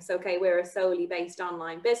looking, so okay, we're a solely based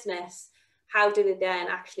online business. How do they then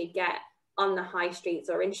actually get on the high streets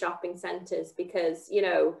or in shopping centres? Because, you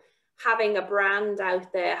know, having a brand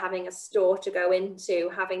out there, having a store to go into,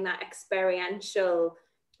 having that experiential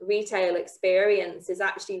retail experience is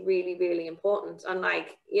actually really, really important, and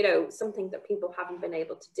like, you know, something that people haven't been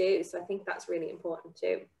able to do. So I think that's really important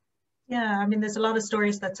too. Yeah, I mean, there's a lot of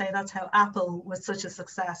stories that say that's how Apple was such a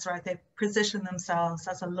success, right? They positioned themselves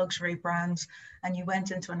as a luxury brand, and you went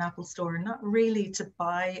into an Apple store not really to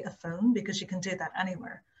buy a phone, because you can do that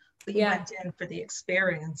anywhere, but you went in for the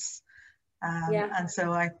experience. And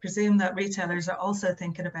so I presume that retailers are also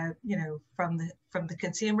thinking about, you know, from the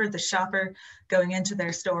consumer, the shopper going into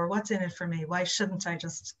their store, what's in it for me? Why shouldn't I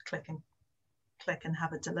just click and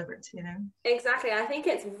have it delivered, you know? Exactly. I think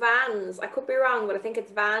it's Vans, I could be wrong, but I think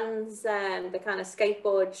it's Vans, the kind of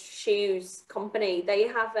skateboard shoes company. They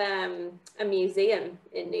have a museum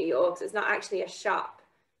in New York, so it's not actually a shop.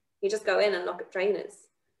 You just go in and look at trainers.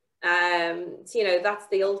 So, you know, that's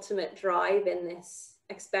the ultimate drive in this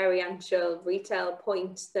experiential retail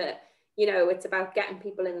point, that, you know, it's about getting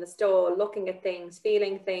people in the store, looking at things,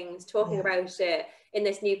 feeling things, talking about it, in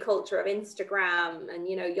this new culture of Instagram, and,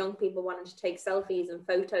 you know, young people wanting to take selfies and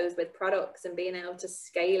photos with products, and being able to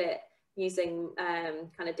scale it using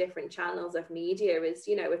kind of different channels of media is,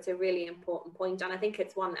 you know, it's a really important point. And I think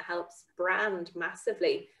it's one that helps brand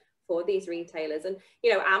massively for these retailers. And,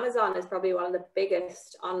 you know, Amazon is probably one of the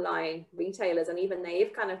biggest online retailers, and even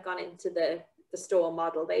they've kind of gone into the store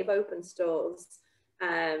model. They've opened stores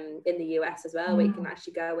in the US as well, where you can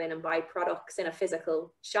actually go in and buy products in a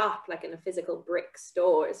physical shop, like in a physical brick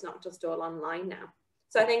store. It's not just all online now.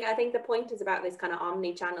 So I think the point is about this kind of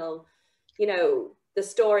omni-channel, you know, the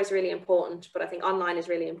store is really important, but I think online is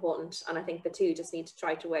really important, and I think the two just need to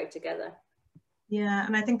try to work together. Yeah,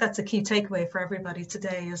 and I think that's a key takeaway for everybody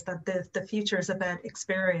today, is that the future is about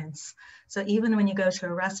experience. So even when you go to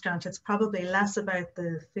a restaurant, it's probably less about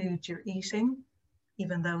the food you're eating,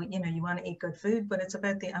 even though, you know, you want to eat good food, but it's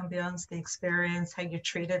about the ambience, the experience, how you're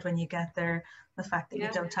treated when you get there, the fact that you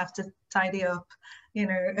don't have to tidy up, you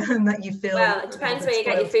know, and that you feel... Well, it depends where you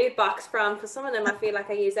get your food box from. For some of them, I feel like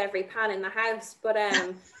I use every pan in the house, but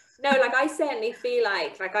no, like I certainly feel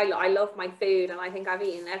like I love my food, and I think I've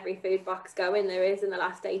eaten every food box going there is in the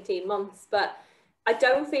last 18 months, but I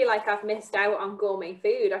don't feel like I've missed out on gourmet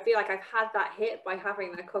food. I feel like I've had that hit by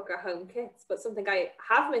having the cook at home kits, but something I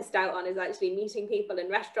have missed out on is actually meeting people in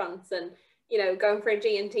restaurants and, you know, going for a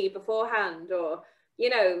G&T beforehand, or,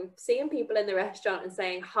 you know, seeing people in the restaurant and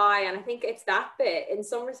saying hi. And I think it's that bit. In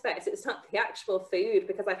some respects, it's not the actual food,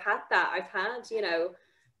 because I've had that. I've had, you know,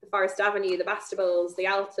 the Forest Avenue, the Bastables, the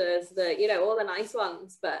Altas, the, you know, all the nice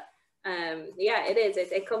ones. But yeah, it is.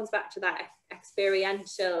 It comes back to that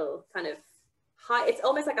experiential kind of it's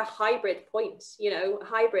almost like a hybrid point, you know,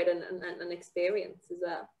 hybrid and experience as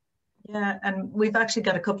well. Yeah, and we've actually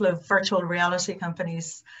got a couple of virtual reality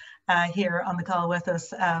companies here on the call with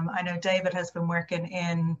us. I know David has been working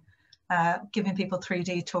in giving people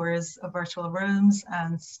 3D tours of virtual rooms,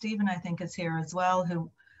 and Stephen, I think, is here as well,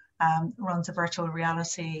 who runs a virtual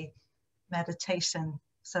reality meditation.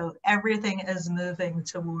 So everything is moving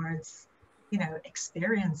towards, you know,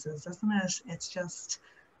 experiences, isn't it? It's just,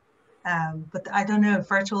 but I don't know,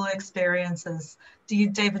 virtual experiences.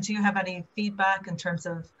 David, do you have any feedback in terms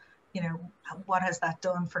of, you know, what has that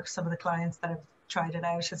done for some of the clients that have tried it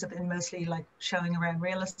out? Has it been mostly like showing around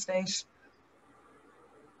real estate?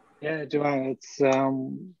 Yeah, Joanne, it's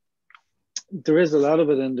there is a lot of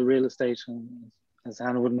it in the real estate, and as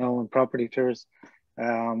Hannah would know, in property tours.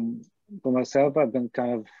 But myself, I've been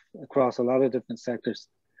kind of across a lot of different sectors,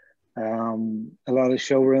 a lot of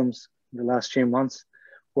showrooms in the last few months,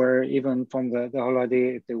 where even from the whole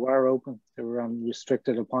idea, if they were open, they were on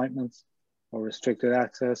restricted appointments or restricted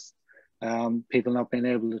access, people not being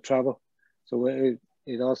able to travel. So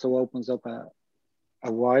it also opens up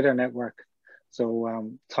a wider network.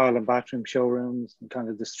 So tile and bathroom showrooms and kind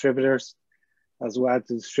of distributors, as well at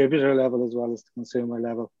the distributor level as well as the consumer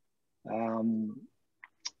level.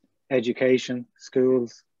 Education,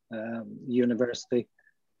 schools, university,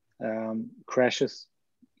 creches.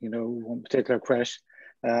 You know, one particular creche,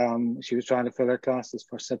 she was trying to fill her classes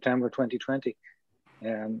for September 2020,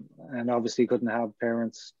 and obviously couldn't have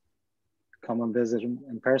parents come and visit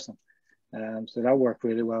in person. So that worked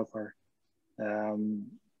really well for her.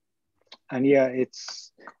 And yeah,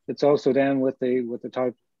 it's also then with the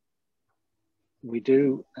type we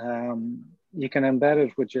do, you can embed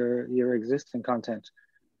it with your existing content,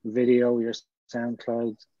 video, your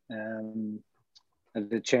SoundCloud.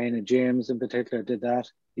 The chain of gyms in particular did that.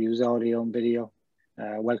 Use audio and video,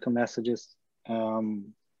 welcome messages,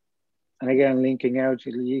 and again, linking out.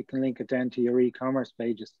 You can link it then to your e-commerce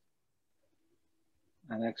pages,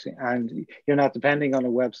 and you're not depending on a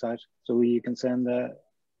website, so you can send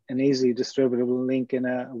an easily distributable link in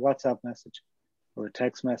a WhatsApp message or a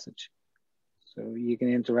text message, so you can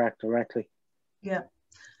interact directly. Yeah,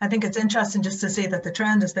 I think it's interesting just to see that the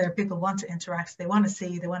trend is there. People want to interact, they want to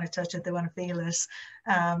see, they want to touch it, they want to feel it,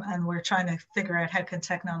 and we're trying to figure out how can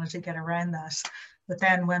technology get around that. But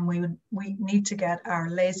then when we need to get our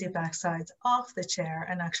lazy backsides off the chair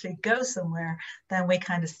and actually go somewhere, then we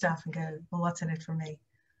kind of stop and go, well, what's in it for me?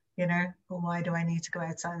 You know, well, why do I need to go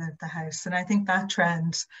outside of the house? And I think that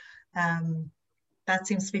trend, that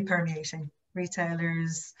seems to be permeating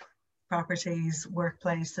retailers, properties,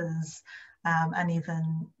 workplaces, and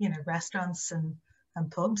even, you know, restaurants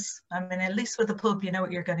and pubs. I mean, at least with a pub, you know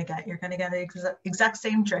what you're going to get. You're going to get the exact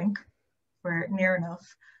same drink, or near enough,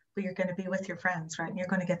 but you're going to be with your friends, right? And you're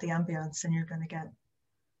going to get the ambience, and you're going to get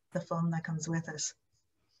the fun that comes with it.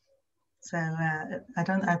 So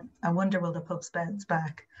I wonder, will the pubs bounce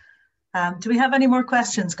back? Do we have any more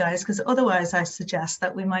questions, guys? Because otherwise I suggest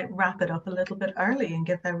that we might wrap it up a little bit early and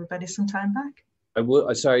give everybody some time back.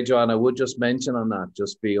 Sorry, Joanne, I would just mention on that,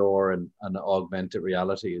 just VR and augmented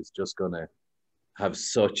reality is just going to have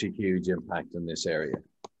such a huge impact in this area.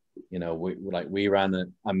 You know, we ran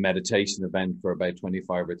a meditation event for about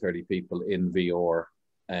 25 or 30 people in VR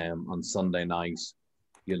on Sunday night.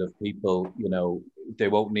 You'll have people, you know, they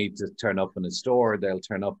won't need to turn up in a store. They'll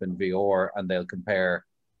turn up in VR and they'll compare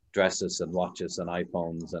dresses and watches and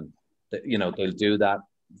iPhones, and you know, they'll do that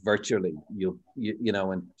virtually. You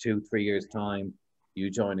know, in 2-3 years time, you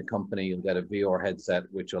join a company, you'll get a VR headset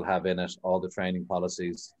which will have in it all the training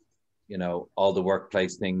policies, you know, all the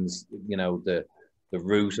workplace things, you know, the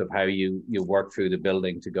route of how you work through the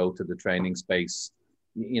building to go to the training space.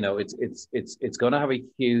 You know, it's going to have a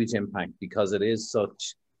huge impact because it is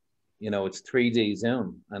such, you know, it's 3D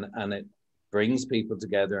Zoom, and it brings people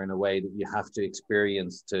together in a way that you have to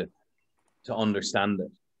experience to understand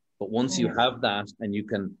it. But once you have that, and you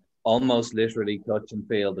can almost literally touch and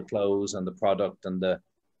feel the clothes and the product and the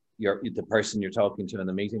person you're talking to in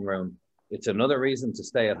the meeting room, it's another reason to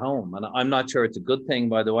stay at home. And I'm not sure it's a good thing,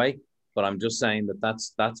 by the way, but I'm just saying that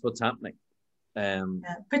that's what's happening. Yeah,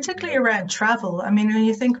 particularly around travel. I mean, when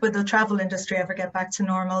you think, will the travel industry ever get back to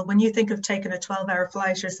normal? When you think of taking a 12-hour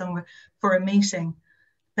flight or somewhere for a meeting,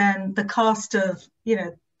 then the cost of, you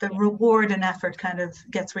know, the reward and effort kind of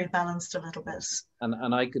gets rebalanced a little bit.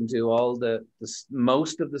 And I can do all the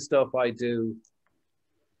most of the stuff I do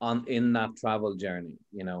in that travel journey,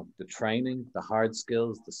 you know, the training, the hard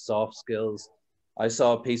skills, the soft skills. I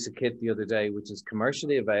saw a piece of kit the other day, which is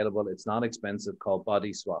commercially available. It's not expensive, called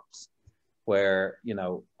Body Swaps, where, you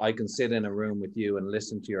know, I can sit in a room with you and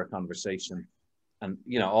listen to your conversation, and,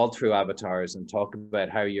 you know, all through avatars, and talk about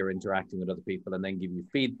how you're interacting with other people, and then give you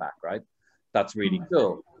feedback, right? That's really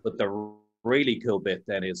cool. But the really cool bit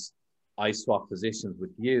then is I swap positions with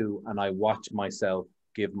you and I watch myself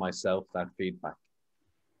give myself that feedback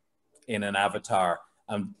in an avatar.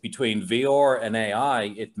 And between VR and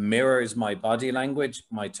AI, it mirrors my body language,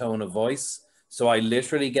 my tone of voice. So I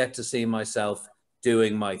literally get to see myself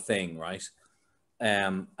doing my thing, right?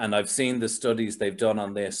 And I've seen the studies they've done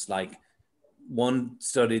on this. Like, one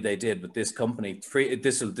study they did with this company,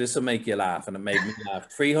 this will make you laugh, and it made me laugh.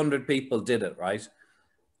 300 people did it, right?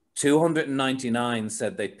 299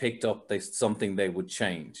 said they picked up something they would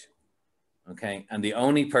change. Okay. And the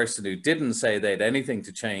only person who didn't say they had anything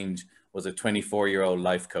to change was a 24-year-old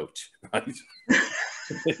life coach, right?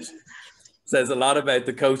 Says a lot about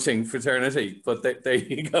the coaching fraternity, but there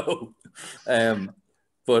you go.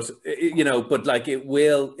 But you know, but like it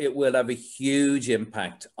will have a huge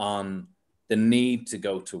impact on the need to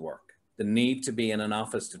go to work, the need to be in an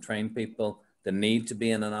office to train people, the need to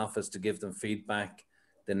be in an office to give them feedback,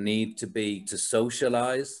 the need to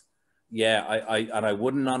socialize. Yeah, I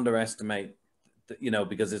wouldn't underestimate, you know,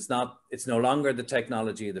 because it's no longer the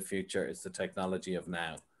technology of the future, it's the technology of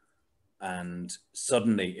now. And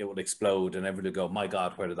suddenly it will explode and everybody will go, my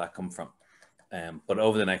God, where did that come from? But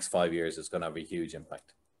over the next 5 years, it's going to have a huge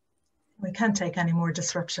impact. We can't take any more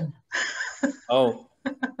disruption. Oh,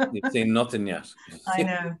 you've seen nothing yet. I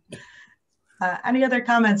know. Any other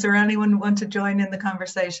comments, or anyone want to join in the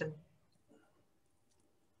conversation?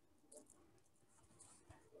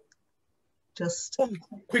 Just one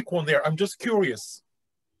quick one there. I'm just curious,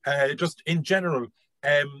 just in general,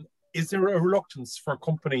 is there a reluctance for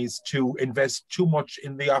companies to invest too much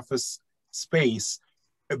in the office space,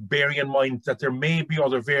 bearing in mind that there may be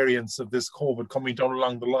other variants of this COVID coming down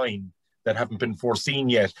along the line that haven't been foreseen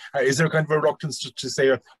yet? Is there kind of a reluctance to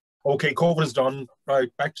say, okay, COVID is done,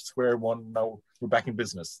 right, back to square one, now we're back in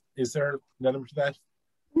business? Is there an element to that?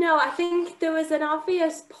 No, I think there was an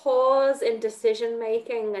obvious pause in decision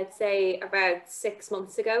making, I'd say about 6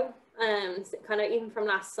 months ago. kind of even from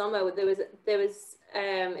last summer,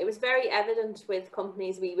 it was very evident with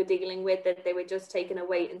companies we were dealing with that they were just taking a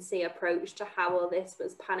wait and see approach to how all this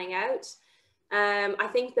was panning out. I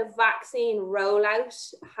think the vaccine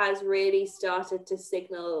rollout has really started to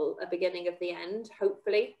signal a beginning of the end,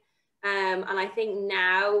 hopefully. And I think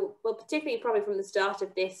now, well, particularly probably from the start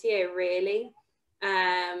of this year, really,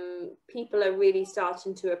 people are really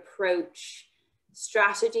starting to approach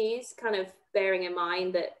strategies, kind of bearing in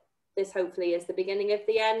mind that this hopefully is the beginning of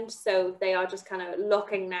the end. So they are just kind of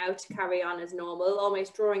looking now to carry on as normal,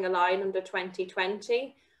 almost drawing a line under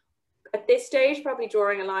 2020. At this stage, probably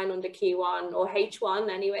drawing a line under Q1 or H1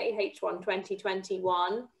 anyway, H1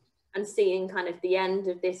 2021, and seeing kind of the end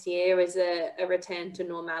of this year as a return to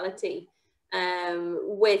normality,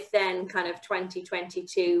 with then kind of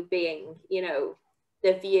 2022 being, you know,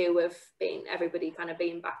 the view of being everybody kind of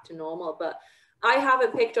being back to normal. But I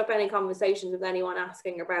haven't picked up any conversations with anyone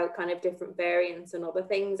asking about kind of different variants and other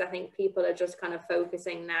things. I think people are just kind of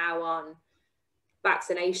focusing now on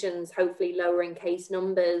vaccinations, hopefully lowering case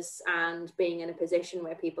numbers and being in a position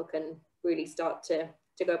where people can really start to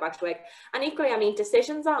go back to work. And equally, I mean,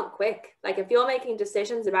 decisions aren't quick. Like if you're making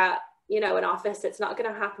decisions about, you know, an office, it's not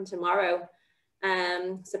going to happen tomorrow.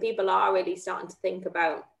 So people are really starting to think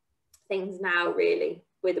about things now, really,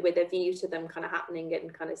 with a view to them kind of happening in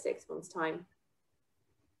kind of 6 months' time.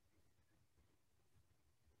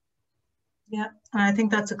 Yeah, and I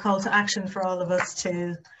think that's a call to action for all of us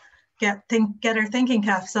to get our thinking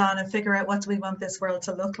caps on and figure out what do we want this world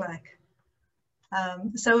to look like.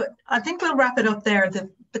 So I think we'll wrap it up there.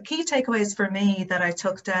 The key takeaways for me that I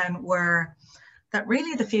took down were that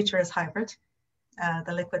really the future is hybrid.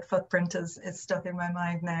 The liquid footprint is stuck in my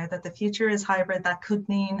mind now, that the future is hybrid. That could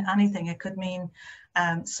mean anything. It could mean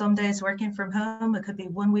some days working from home. It could be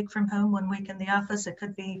 1 week from home, 1 week in the office. It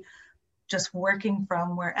could be just working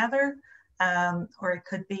from wherever. Or it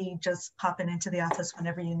could be just popping into the office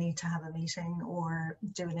whenever you need to have a meeting or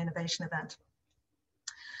do an innovation event.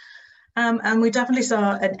 And we definitely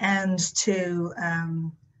saw an end to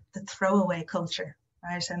the throwaway culture,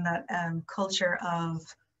 right? And that culture of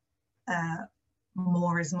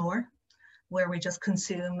more is more, where we just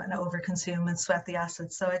consume and overconsume and sweat the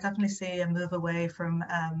assets. So I definitely see a move away from,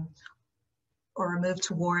 or a move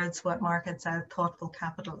towards what Mark had said, thoughtful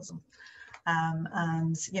capitalism.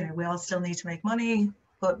 And, you know, we all still need to make money,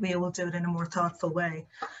 but we will do it in a more thoughtful way.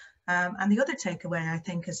 And the other takeaway, I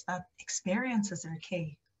think, is that experiences are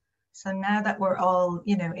key. So now that we're all,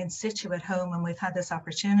 you know, in situ at home and we've had this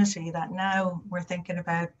opportunity, that now we're thinking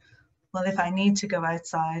about, well, if I need to go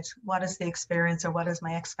outside, what is the experience or what is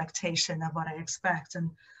my expectation of what I expect? And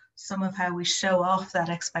some of how we show off that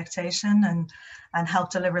expectation and help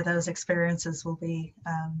deliver those experiences will be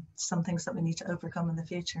some things that we need to overcome in the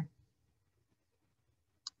future.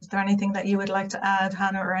 Is there anything that you would like to add,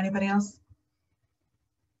 Hannah, or anybody else?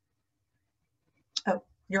 Oh,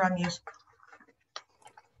 you're on mute.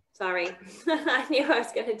 Sorry, I knew I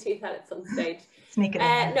was going to do that at some stage. Sneak it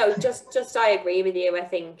in. No, just I agree with you. I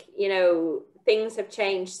think, you know, things have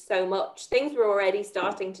changed so much. Things were already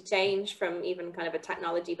starting to change from even kind of a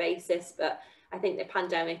technology basis, but I think the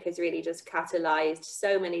pandemic has really just catalyzed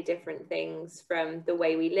so many different things, from the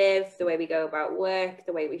way we live, the way we go about work,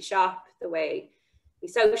 the way we shop, the way we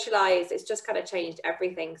socialize. It's just kind of changed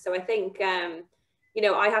everything. So I think, you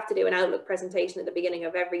know, I have to do an Outlook presentation at the beginning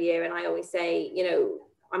of every year, and I always say, you know,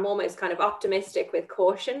 I'm almost kind of optimistic with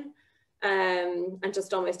caution, and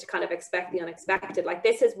just almost to kind of expect the unexpected. Like,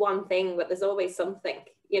 this is one thing, but there's always something,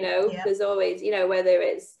 you know. Yeah. There's always, you know, whether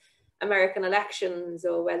it's American elections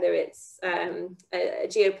or whether it's a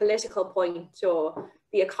geopolitical point or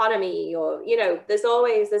the economy, or, you know, there's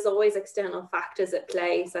always external factors at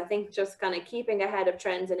play. So I think just kind of keeping ahead of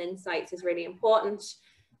trends and insights is really important.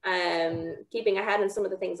 Keeping ahead on some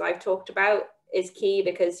of the things I've talked about is key,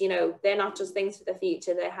 because, you know, they're not just things for the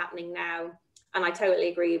future, they're happening now. And I totally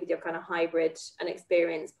agree with your kind of hybrid and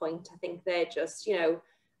experience point. I think they're just, you know,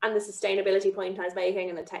 and the sustainability point I was making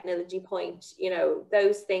and the technology point, you know,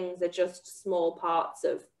 those things are just small parts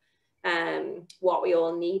of what we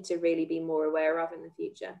all need to really be more aware of in the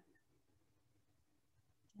future.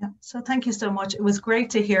 Yeah, so thank you so much. It was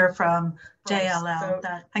great to hear from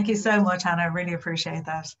JLL. Thank you so much, Hannah. I really appreciate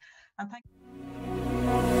that. And thank you.